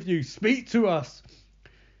commune with you. Speak to us."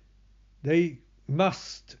 They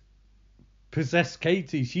must possess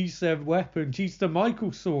Katie. She's their weapon. She's the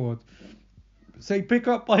Michael sword. So they pick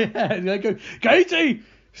up my hair and they go, "Katie,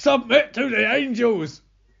 submit to the angels.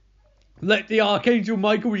 Let the Archangel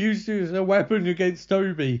Michael use you as a weapon against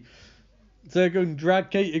Toby." So they're going to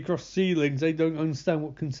drag Katie across ceilings. They don't understand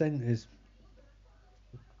what consent is.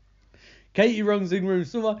 Katie runs in the room,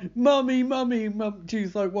 sort of like, "Mummy, mummy."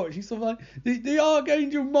 She's like, "What?" She's sort of like, the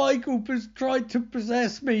Archangel Michael tried to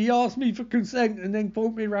possess me. He asked me for consent and then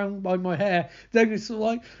pulled me around by my hair. Then it's sort of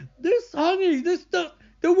like,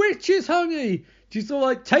 the witches, honey." She's sort of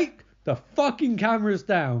like, "Take the fucking cameras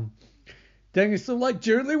down." Then it's sort of like,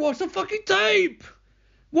 "Julie, watch the fucking tape.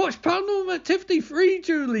 Watch Paranormal Activity 3,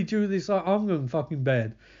 Julie." Julie's like, "I'm going to fucking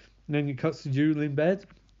bed." And then it cuts to Julie in bed.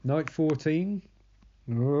 Night 14.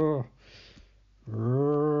 Ugh.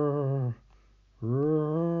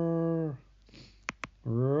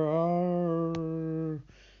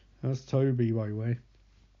 That's Toby, by the way.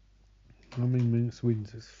 How many minutes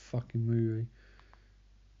wins this fucking movie?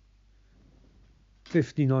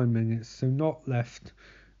 59 minutes, so not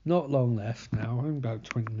long left now. I'm about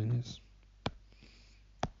 20 minutes.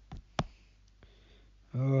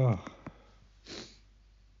 Oh.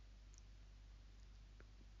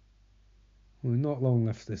 Well, not long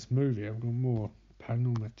left this movie. I've got more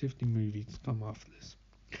Paranormal Activity movies to come after this.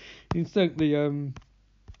 Incidentally,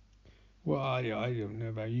 well, I don't know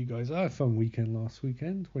about you guys. I had a fun weekend last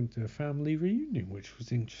weekend. Went to a family reunion, which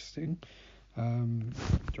was interesting.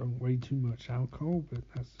 Drank way too much alcohol, but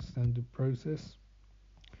that's the standard process.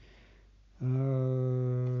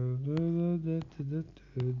 Oh,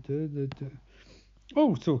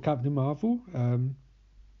 saw Captain Marvel,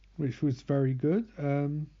 which was very good.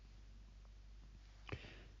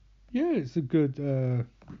 Yeah, it's a good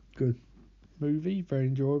movie, very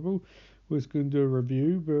enjoyable. Was going to do a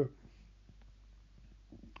review, but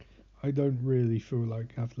I don't really feel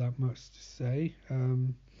like I have that much to say.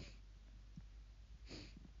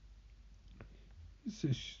 It's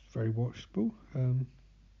just very watchable.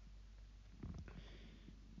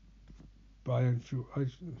 But I don't feel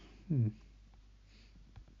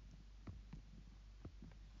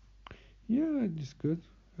yeah, it's good.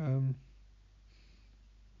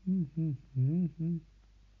 Mhm, mhm.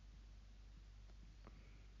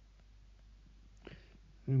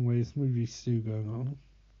 Anyway, this movie's still going on.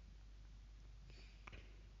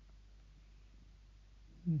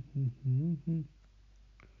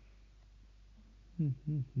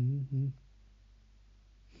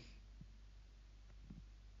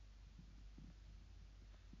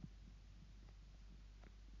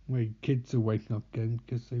 Wait, kids are waking up again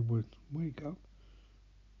because they would wake up.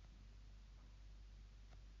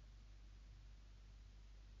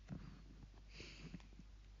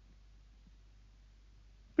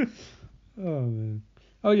 Oh man.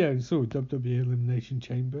 Oh yeah, and saw WWE Elimination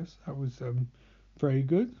Chambers. That was very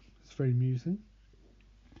good. It's very amusing.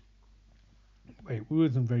 Wait, it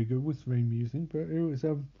wasn't very good. It was very amusing, but it was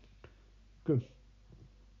good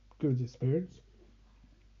good experience.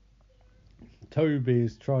 Toby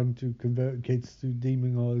is trying to convert kids to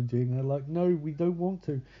demonology, and they're like, no, we don't want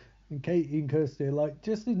to. And Katie and Kirsty are like,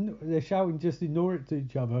 they're shouting, just ignore it to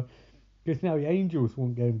each other, because now the angels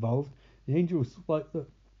won't get involved. The angels, like, look,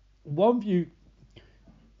 one view,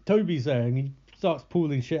 Toby's there, and he starts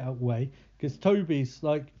pulling shit out of the way, because Toby's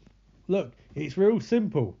like, look, it's real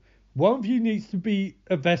simple. One of you needs to be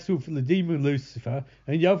a vessel for the demon Lucifer,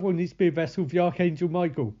 and the other one needs to be a vessel for the Archangel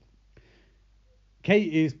Michael.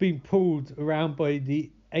 Kate is being pulled around by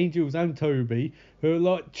the angels and Toby, who are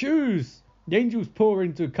like, choose! The angels pour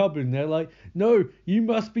into a cupboard and they're like, no, you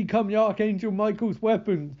must become the Archangel Michael's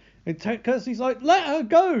weapon. And Kirsty's like, let her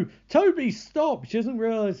go! Toby, stop! She doesn't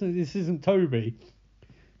realise that this isn't Toby.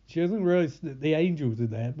 She doesn't realise that the angels are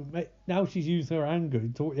there, but now she's using her anger to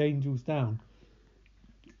talk the angels down.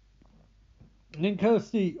 And then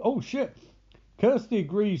Kirsty, oh shit! Kirsty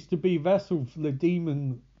agrees to be vessel for the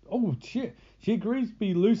demon. Oh shit! She agrees to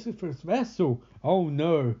be Lucifer's vessel. Oh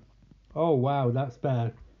no! Oh wow, that's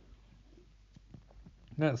bad.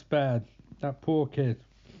 That's bad. That poor kid.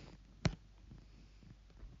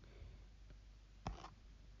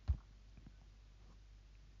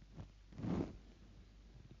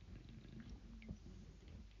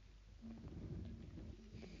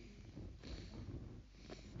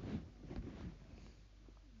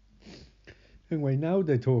 Anyway, now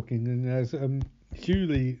they're talking, and there's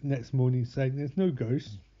Julie next morning saying there's no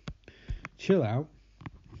ghosts. Chill out.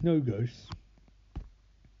 No ghosts.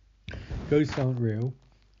 Ghosts aren't real,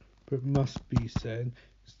 but must be said.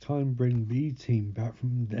 It's time to bring the team back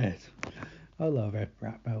from the dead. I love it.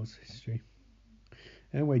 Rat Bell's history.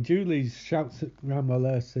 Anyway, Julie shouts at Grandma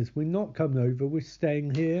Lurch, says, we're not coming over, we're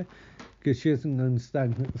staying here. Because she doesn't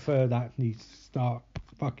understand that the third act needs to start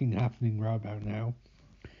fucking happening right about now.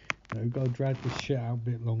 No, gotta drag this shit out a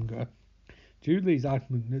bit longer. Julie's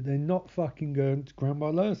adamant that they're not fucking going to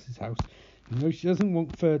Grandma Lurch's house. You know, she doesn't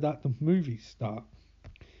want third act of movie start.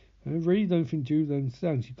 I really don't think Julie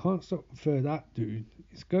understands. You can't stop the third act, dude.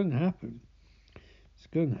 It's going to happen. It's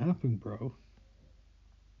going to happen, bro.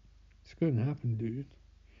 It's going to happen, dude.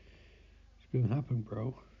 It's going to happen,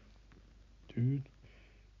 bro. Dude.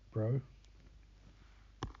 Bro.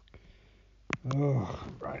 Oh,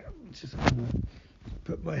 right. I'm just going to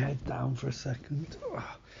put my head down for a second.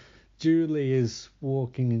 Oh. Julie is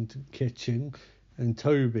walking into the kitchen, and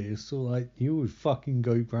Toby is sort of like, you would fucking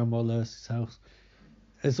go Grandma Lurch's house.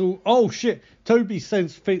 It's all, oh shit, Toby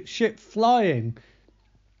sends shit flying.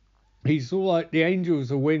 He's all like, the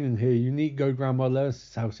angels are winning here, you need to go Grandma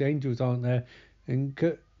Lurch's house, the angels aren't there. And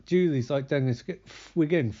Julie's like, Dennis, we're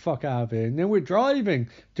getting fuck out of here. And then we're driving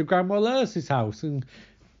to Grandma Lurch's house, and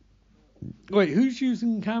wait, who's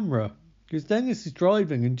using the camera? Because Dennis is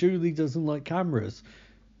driving and Julie doesn't like cameras.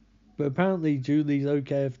 But apparently Julie's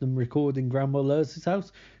okay with them recording Grandma Lurch's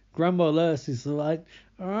house. Grandma Lurch is like,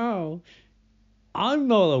 oh, I'm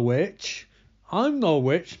not a witch. I'm not a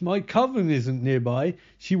witch. My coven isn't nearby.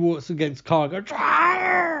 She walks against car.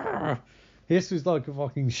 This was like a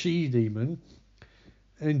fucking she demon.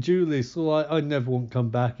 And Julie's like, I never want to come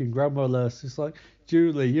back. And Grandma Lurse is like,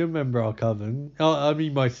 Julie, you remember our coven? I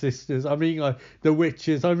mean my sisters. I mean the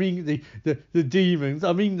witches. I mean the demons.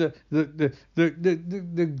 I mean the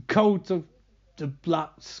cult of the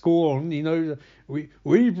Black Scorn. You know,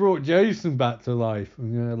 we brought Jason back to life.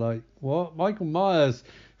 And you're like, what? Michael Myers,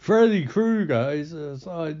 Freddy Krueger. Is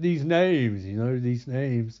these names. You know, these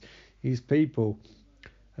names, these people.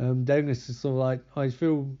 Dennis is sort of like, I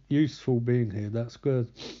feel useful being here. That's good.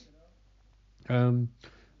 I'm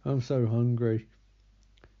so hungry.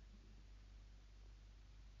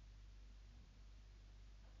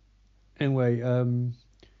 Anyway,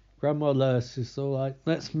 Grandma Lurse is sort of like,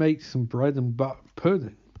 let's make some bread and butter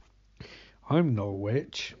pudding. I'm no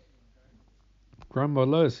witch. Grandma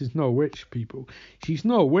Lurse is no witch, people. She's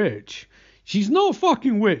not a witch. She's not a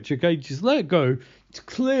fucking witch, okay? Just let it go. It's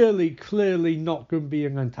clearly not going to be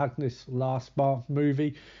an antagonist last part of the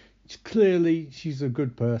movie. It's clearly she's a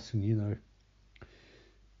good person, you know.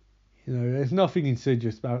 You know, there's nothing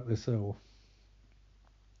insidious about this at all.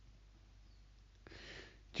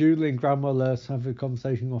 Julie and Grandma Lurse have a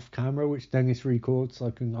conversation off camera, which Dennis records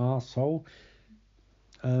like an asshole.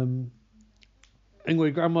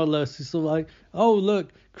 Anyway, Grandma Lurse is sort of like, oh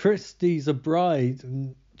look, Christy's a bride,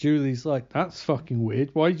 and Julie's like, that's fucking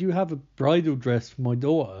weird. Why do you have a bridal dress for my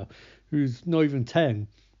daughter, who's not even 10?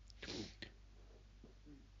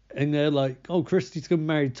 And they're like, oh, Christy's gonna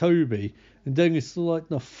marry Toby, and Dennis is like,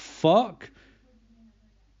 the fuck?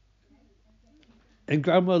 And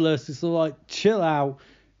Grandma Lurse is sort of like, chill out.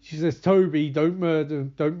 She says, Toby, don't murder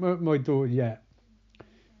my daughter yet.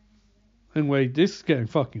 Anyway, this is getting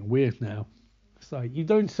fucking weird now. It's like, you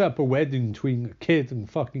don't set up a wedding between a kid and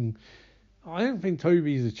fucking... I don't think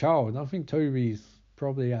Toby's a child. I think Toby's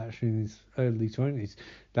probably actually in his early 20s.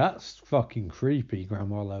 That's fucking creepy,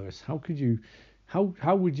 Grandma Lois. How could you...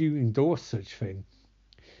 How would you endorse such thing?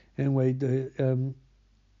 Anyway,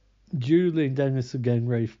 Julie and Dennis again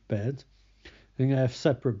ready for bed. And they have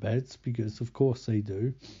separate beds, because of course they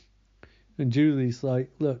do. And Julie's like,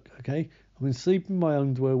 look, okay, I'm going to sleep in my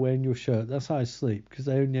underwear wearing your shirt. That's how I sleep, because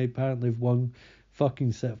they only apparently have one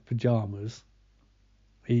fucking set of pyjamas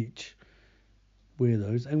each.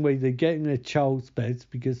 Weirdos. Anyway, they get in their child's beds,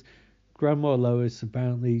 because Grandma Lois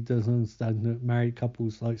apparently doesn't understand that married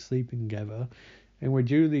couples like sleeping together. And where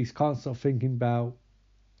Julie's can't stop thinking about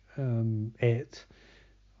it. I'm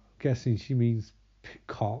guessing she means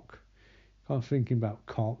cock. Can't thinking about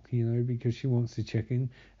cock, you know, because she wants the chicken.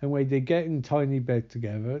 And when they get in a tiny bed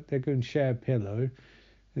together, they're going to share a pillow.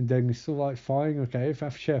 And then it's still like, fine, okay, if I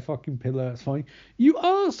have to share a fucking pillow, that's fine. You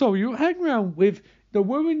arsehole, you hang around with the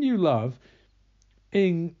woman you love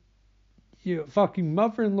in your fucking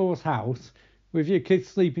mother-in-law's house with your kids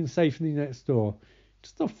sleeping safely next door.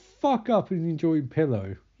 Just the fuck up and enjoy your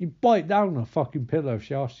pillow. You bite down a fucking pillow if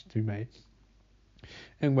she asks you to, mate.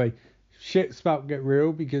 Anyway, shit's about to get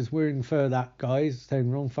real, because we're in third act, guys. It's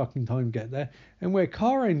taking a long fucking time to get there. And where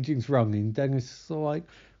car engine's running, Dennis is like,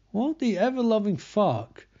 what the ever-loving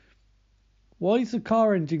fuck? Why is the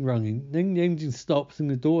car engine running? Then the engine stops and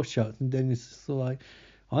the door shuts, and Dennis is like,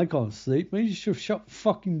 I can't sleep. Maybe you should have shut the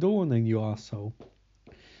fucking door then, you arsehole.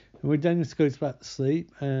 And when Dennis goes back to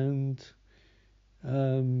sleep, and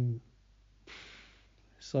it's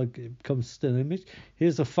like it becomes a still image.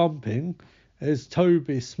 Here's a thumping as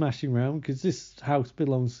Toby is smashing around, because this house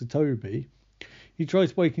belongs to Toby. He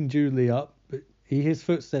tries waking Julie up, but he hears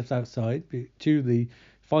footsteps outside. But Julie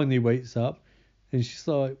finally wakes up, and she's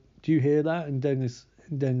like, do you hear that? And Dennis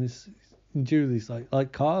and Julie's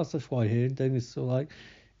like cars, that's why I hear. And Dennis is like,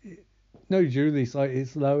 no, Julie's like,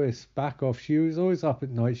 it's Lois, back off. She was always up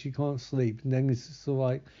at night, she can't sleep. And Dennis is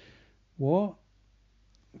like, what?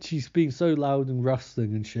 She's being so loud and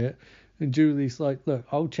rustling and shit. And Julie's like, look,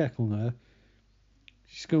 I'll check on her.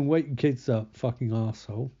 She's going to wake the kids up, fucking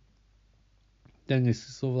arsehole. Dennis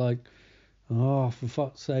is sort of like, oh, for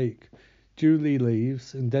fuck's sake. Julie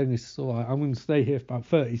leaves, and Dennis is sort of like, I'm going to stay here for about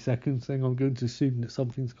 30 seconds, then I'm going to assume that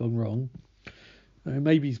something's gone wrong.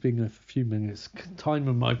 Maybe he's been there for a few minutes.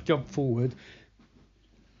 Timer might jump forward.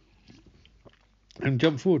 And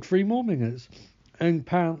jump forward 3 more minutes. And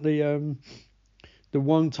apparently, the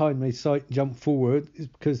one time they cite jump forward is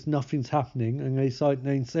because nothing's happening, and they cite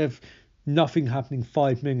instead of nothing happening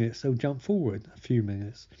 5 minutes, they'll jump forward a few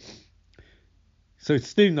minutes. So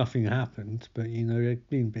still nothing happened, but you know, they're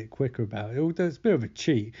being a bit quicker about it. Although it's a bit of a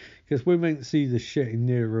cheat, because we're meant to see the shit in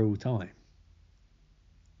near real time,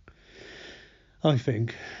 I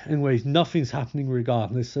think. Anyways, nothing's happening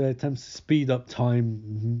regardless, so their attempts to speed up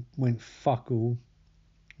time went fuck all.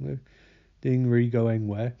 You know, didn't really go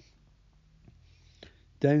anywhere.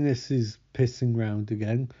 Dennis is pissing round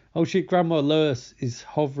again. Oh shit, Grandma Lois is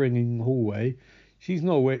hovering in the hallway. She's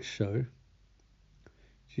not a witch though.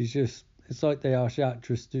 She's just, it's like they ask the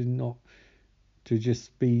actress to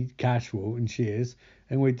just be casual, and she is.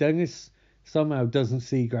 And where Dennis somehow doesn't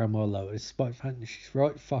see Grandma Lois, despite the fact that she's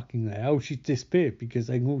right fucking there. Oh, she's disappeared because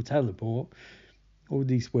they can all teleport, all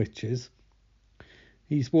these witches.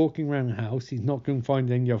 He's walking around the house. He's not going to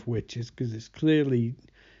find any other witches because it's clearly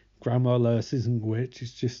Grandma Lois isn't a witch.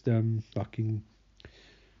 It's just fucking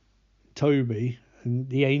Toby. And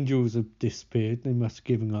the angels have disappeared. They must have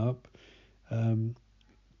given up.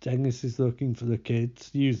 Dennis is looking for the kids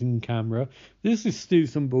using camera. This is still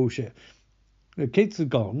some bullshit. The kids are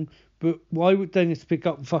gone, but why would Dennis pick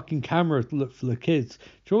up the fucking camera to look for the kids?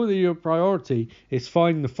 Surely your priority is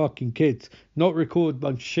find the fucking kids, not record a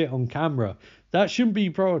bunch of shit on camera. That shouldn't be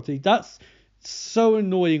priority. That's so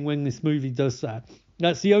annoying when this movie does that.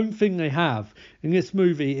 That's the only thing they have in this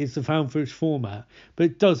movie is the found footage format, but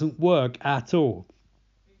it doesn't work at all.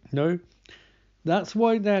 No? That's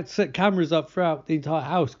why they had to set cameras up throughout the entire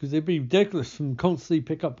house, because it'd be ridiculous for them to constantly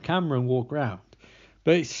pick up a camera and walk around.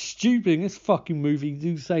 But it's stupid in this fucking movie to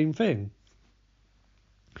do the same thing.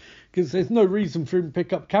 Because there's no reason for him to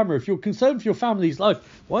pick up a camera. If you're concerned for your family's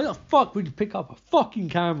life, why the fuck would you pick up a fucking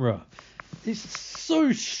camera? It's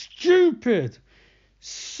so stupid.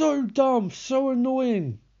 So dumb. So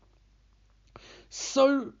annoying.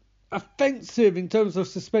 So offensive in terms of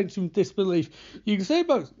suspension of disbelief. You can say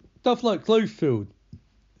about stuff like Cloverfield.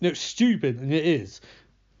 It's stupid, and it is.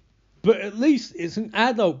 But at least it's an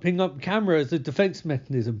adult picking up camera as a defense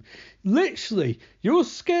mechanism. Literally, you're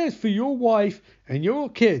scared for your wife and your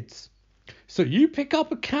kids. So you pick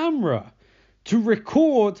up a camera to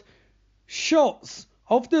record shots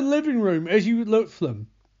of the living room as you look for them.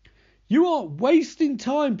 You are wasting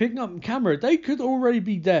time picking up a camera. They could already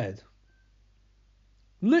be dead.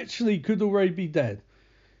 Literally could already be dead.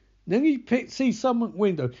 Then you see someone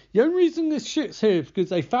window. The only reason this shit's here is because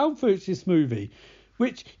they found footage this movie.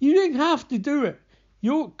 Which you didn't have to do it.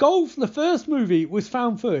 Your goal for the first movie was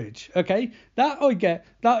found footage, okay? That I get,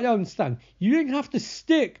 that I understand. You didn't have to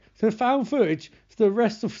stick to the found footage for the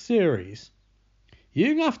rest of the series. You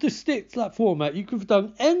didn't have to stick to that format. You could have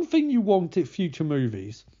done anything you wanted for future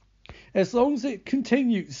movies. As long as it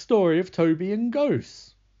continued the story of Toby and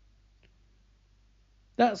Ghosts.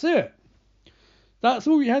 That's it. That's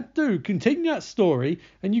all you had to do. Continue that story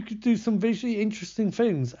and you could do some visually interesting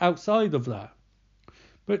things outside of that.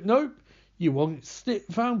 But nope, you want to stick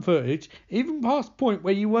found footage, even past the point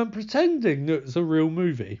where you weren't pretending that it's a real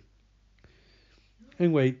movie.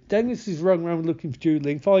 Anyway, Dennis is running around looking for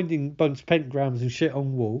Julie, finding a bunch of pentagrams and shit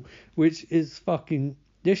on the wall, which is fucking...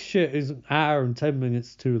 This shit is an hour and 10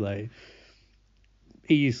 minutes too late.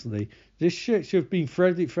 Easily. This shit should have been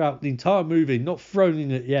threaded throughout the entire movie, not thrown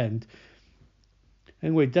in at the end.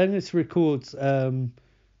 Anyway, Dennis records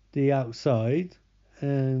the outside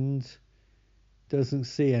and... doesn't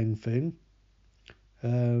see anything,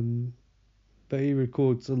 but he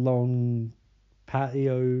records a long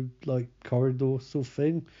patio like corridor sort of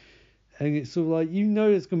thing, and it's sort of like, you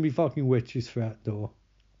know, there's gonna be fucking witches through that door.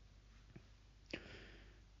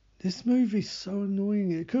 This movie's so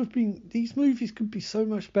annoying. It could have been, these movies could be so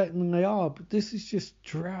much better than they are, but this is just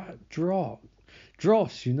dross,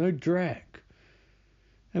 you know, drag.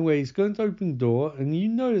 Anyway, he's going to open the door, and you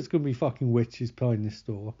know there's gonna be fucking witches behind this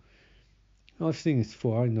door. I've seen this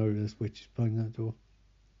before. I know there's witches behind that door.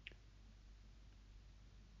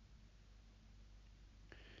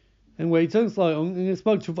 Anyway, he turns the light on, and there's a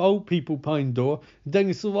bunch of old people behind the door. And then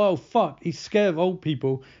he's like, oh fuck, he's scared of old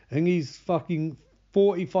people, and he's fucking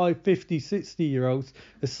 45, 50, 60-year-olds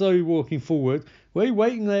are slowly walking forward. Were you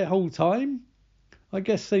waiting there the whole time? I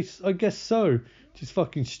guess so. Which is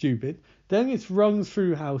fucking stupid. Then it runs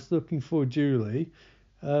through the house looking for Julie.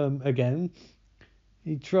 Again.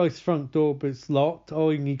 He tries the front door, but it's locked. Oh,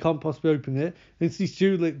 and he can't possibly open it. Then sees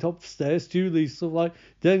Julie at the top of the stairs. Julie's sort of like,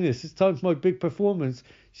 Dennis, it's time for my big performance.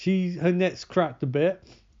 Her neck's cracked a bit,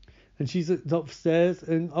 and she's at the top of the stairs.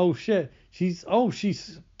 And oh shit, she's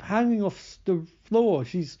hanging off the floor.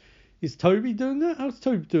 Is Toby doing that? How's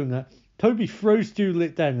Toby doing that? Toby throws Julie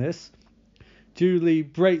at Dennis. Julie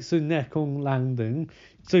breaks her neck on landing.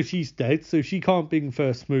 So she's dead, so she can't be in the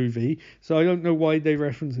first movie. So I don't know why they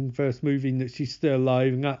reference in the first movie that she's still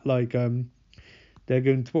alive and act like they're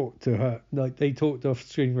going to talk to her. Like they talked off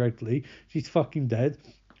screen regularly. She's fucking dead.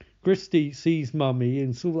 Christy sees Mummy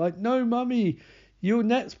and sort of like, no, Mummy, your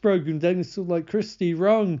neck's broken. Then it's sort of like, Christy,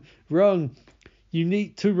 run. You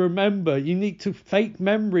need to remember. You need to fake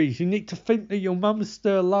memories. You need to think that your mum is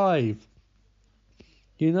still alive.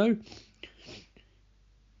 You know?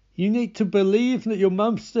 You need to believe that your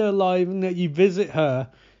mum's still alive and that you visit her,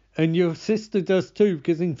 and your sister does too,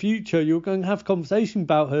 because in future you're going to have conversation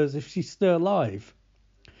about her as if she's still alive.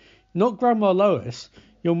 Not Grandma Lois,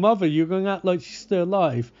 your mother. You're going to act like she's still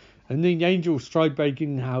alive, and then the angels try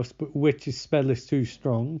breaking the house, but witch's spell is too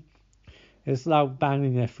strong. It's loud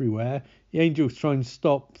banging everywhere. The angels try and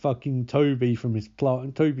stop fucking Toby from his plot,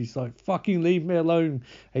 and Toby's like, fucking leave me alone.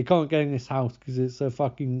 He can't get in this house because it's a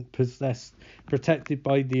fucking possessed, protected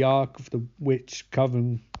by the Ark of the Witch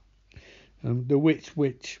Coven. The witch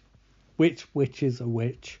is a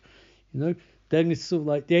witch, you know. Then it's sort of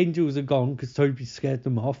like the angels are gone because Toby scared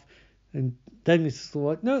them off, and then it's sort of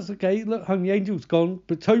like, no, it's okay. Look, hon, the angel's gone,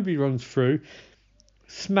 but Toby runs through,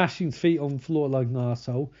 smashing his feet on the floor like an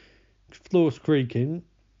arsehole. Floor's creaking.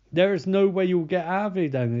 There is no way you'll get out of here,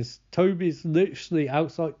 Dennis. Toby's literally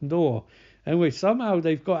outside the door. Anyway, somehow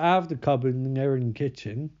they've got out of the cupboard and they're in the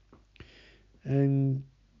kitchen. And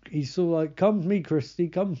he's sort of like, come with me, Christy,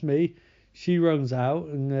 come with me. She runs out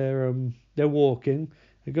and they're walking.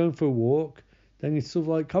 They're going for a walk. Then he's sort of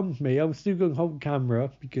like, come with me. I'm still going to hold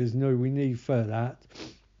camera because, no, we need for that.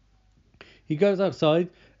 He goes outside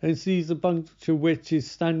and sees a bunch of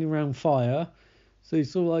witches standing around fire. So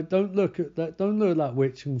he's sort of like, don't look at that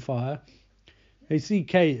witch on fire. They see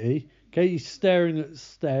Katie. Katie's staring at the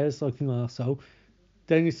stairs like an arsehole.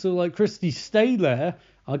 Then he's sort of like, Christy, stay there.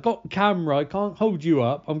 I got camera. I can't hold you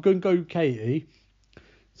up. I'm going to go Katie.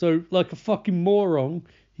 So, like a fucking moron,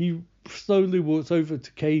 he slowly walks over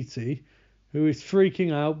to Katie, who is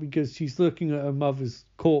freaking out because she's looking at her mother's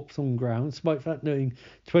corpse on the ground. Despite the fact that in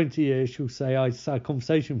 20 years she'll say, I just had a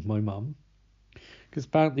conversation with my mum. Because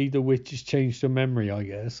apparently the witch has changed her memory, I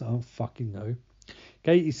guess. I don't fucking know.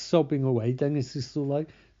 Katie's sobbing away. Dennis is still like,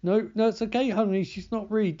 no, it's okay, honey. She's not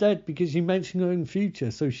really dead because you mentioned her in the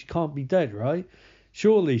future, so she can't be dead, right?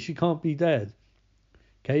 Surely she can't be dead.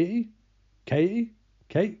 Katie, look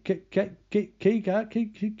at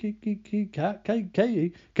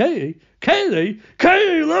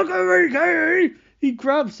me, Katie. He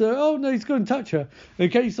grabs her. Oh no, he's going to touch her. And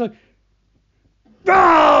Katie's like,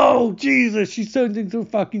 oh, Jesus, she's turned into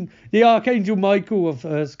the Archangel Michael of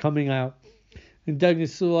hers coming out. And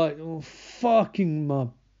Dennis is like, oh, fucking my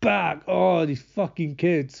back. Oh, these fucking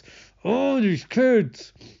kids. Oh, these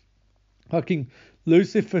kids. Fucking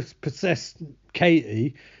Lucifer possessed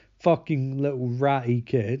Katie, fucking little ratty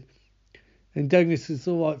kid. And Dennis is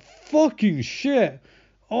all like, fucking shit.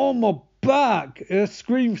 Oh, my back. A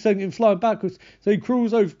scream sent him flying backwards. So he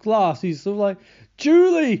crawls over glass. He's sort of like,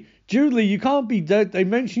 Julie, you can't be dead. They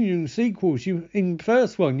mention you in sequels. In the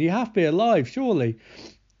first one, you have to be alive, surely.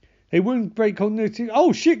 They wouldn't break continuity.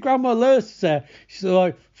 Oh shit, Grandma Lois is there. She's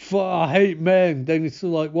like, I hate men. Then it's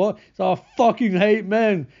like, what? He's like, I fucking hate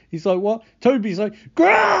men. He's like, what? Toby's like,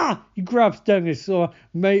 Grah! He grabs Dennis. So,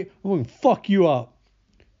 mate, I'm gonna fuck you up.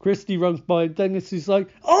 Christy runs by and Dennis is like,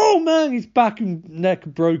 oh man, his back and neck are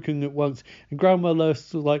broken at once. And Grandma Lois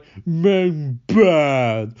is like, men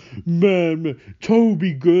bad. Men,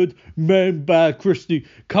 Toby good, men bad. Christy,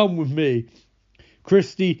 come with me.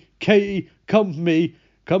 Christy, Katie, come with me.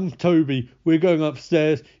 Come, Toby, we're going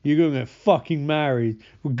upstairs. You're going to get fucking married.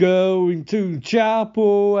 We're going to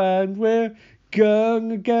chapel and we're going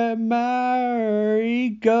to get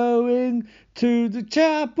married. Going to the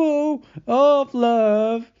chapel of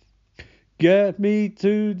love. Get me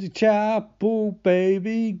to the chapel,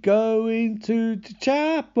 baby. Going to the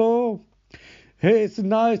chapel. It's a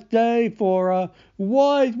nice day for a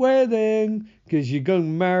white wedding. Because you're going to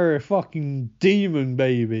marry a fucking demon,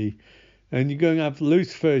 baby. And you're going to have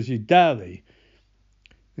Lucifer as your daddy.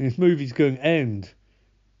 And this movie's going to end.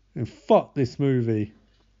 And fuck this movie.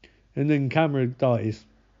 And then Cameron dies.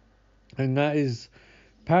 And that is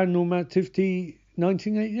Paranormal Activity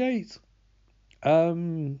 1988.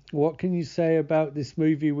 What can you say about this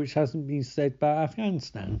movie which hasn't been said about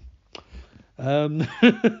Afghanistan?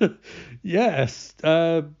 Yes.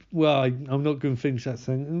 Well, I'm not going to finish that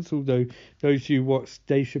sentence. Although those who watch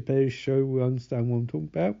Dave Chappelle's show will understand what I'm talking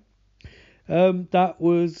about. That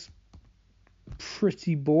was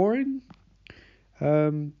pretty boring.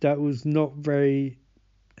 That was not very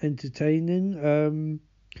entertaining.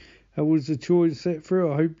 That was a chore to sit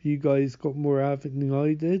through. I hope you guys got more out of it than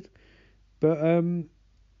I did. But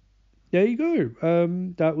there you go.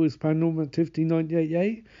 That was Paranormal Activity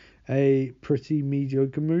 1988, a pretty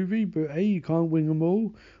mediocre movie. But hey, you can't win them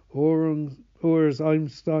all. Or as I'm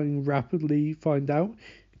starting rapidly find out,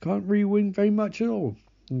 you can't really win very much at all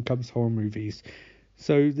when it comes to horror movies.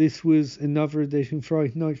 So this was another edition of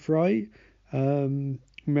Friday Night Fright.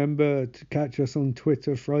 Remember to catch us on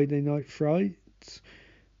Twitter, Friday Night Frights,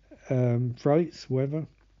 Frights, whatever.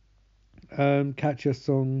 Catch us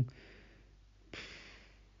on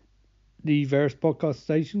the various podcast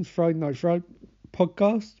stations, Friday Night Friday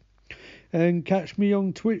podcast, and catch me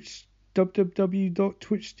on Twitch,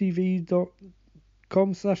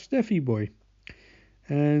 www.twitchtv.com/DeffyBoy.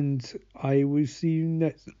 And I will see you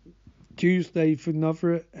next Tuesday for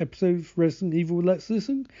another episode of Resident Evil Let's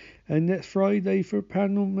Listen, and next Friday for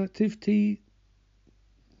Paranormal Activity,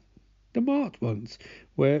 the marked ones,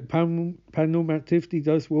 where Paranormal Activity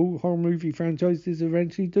does what all horror movie franchises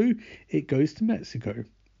eventually do. It goes to Mexico.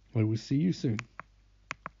 I will see you soon.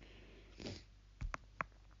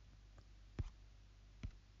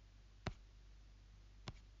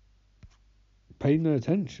 Pay no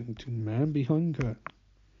attention to the man behind the curtain.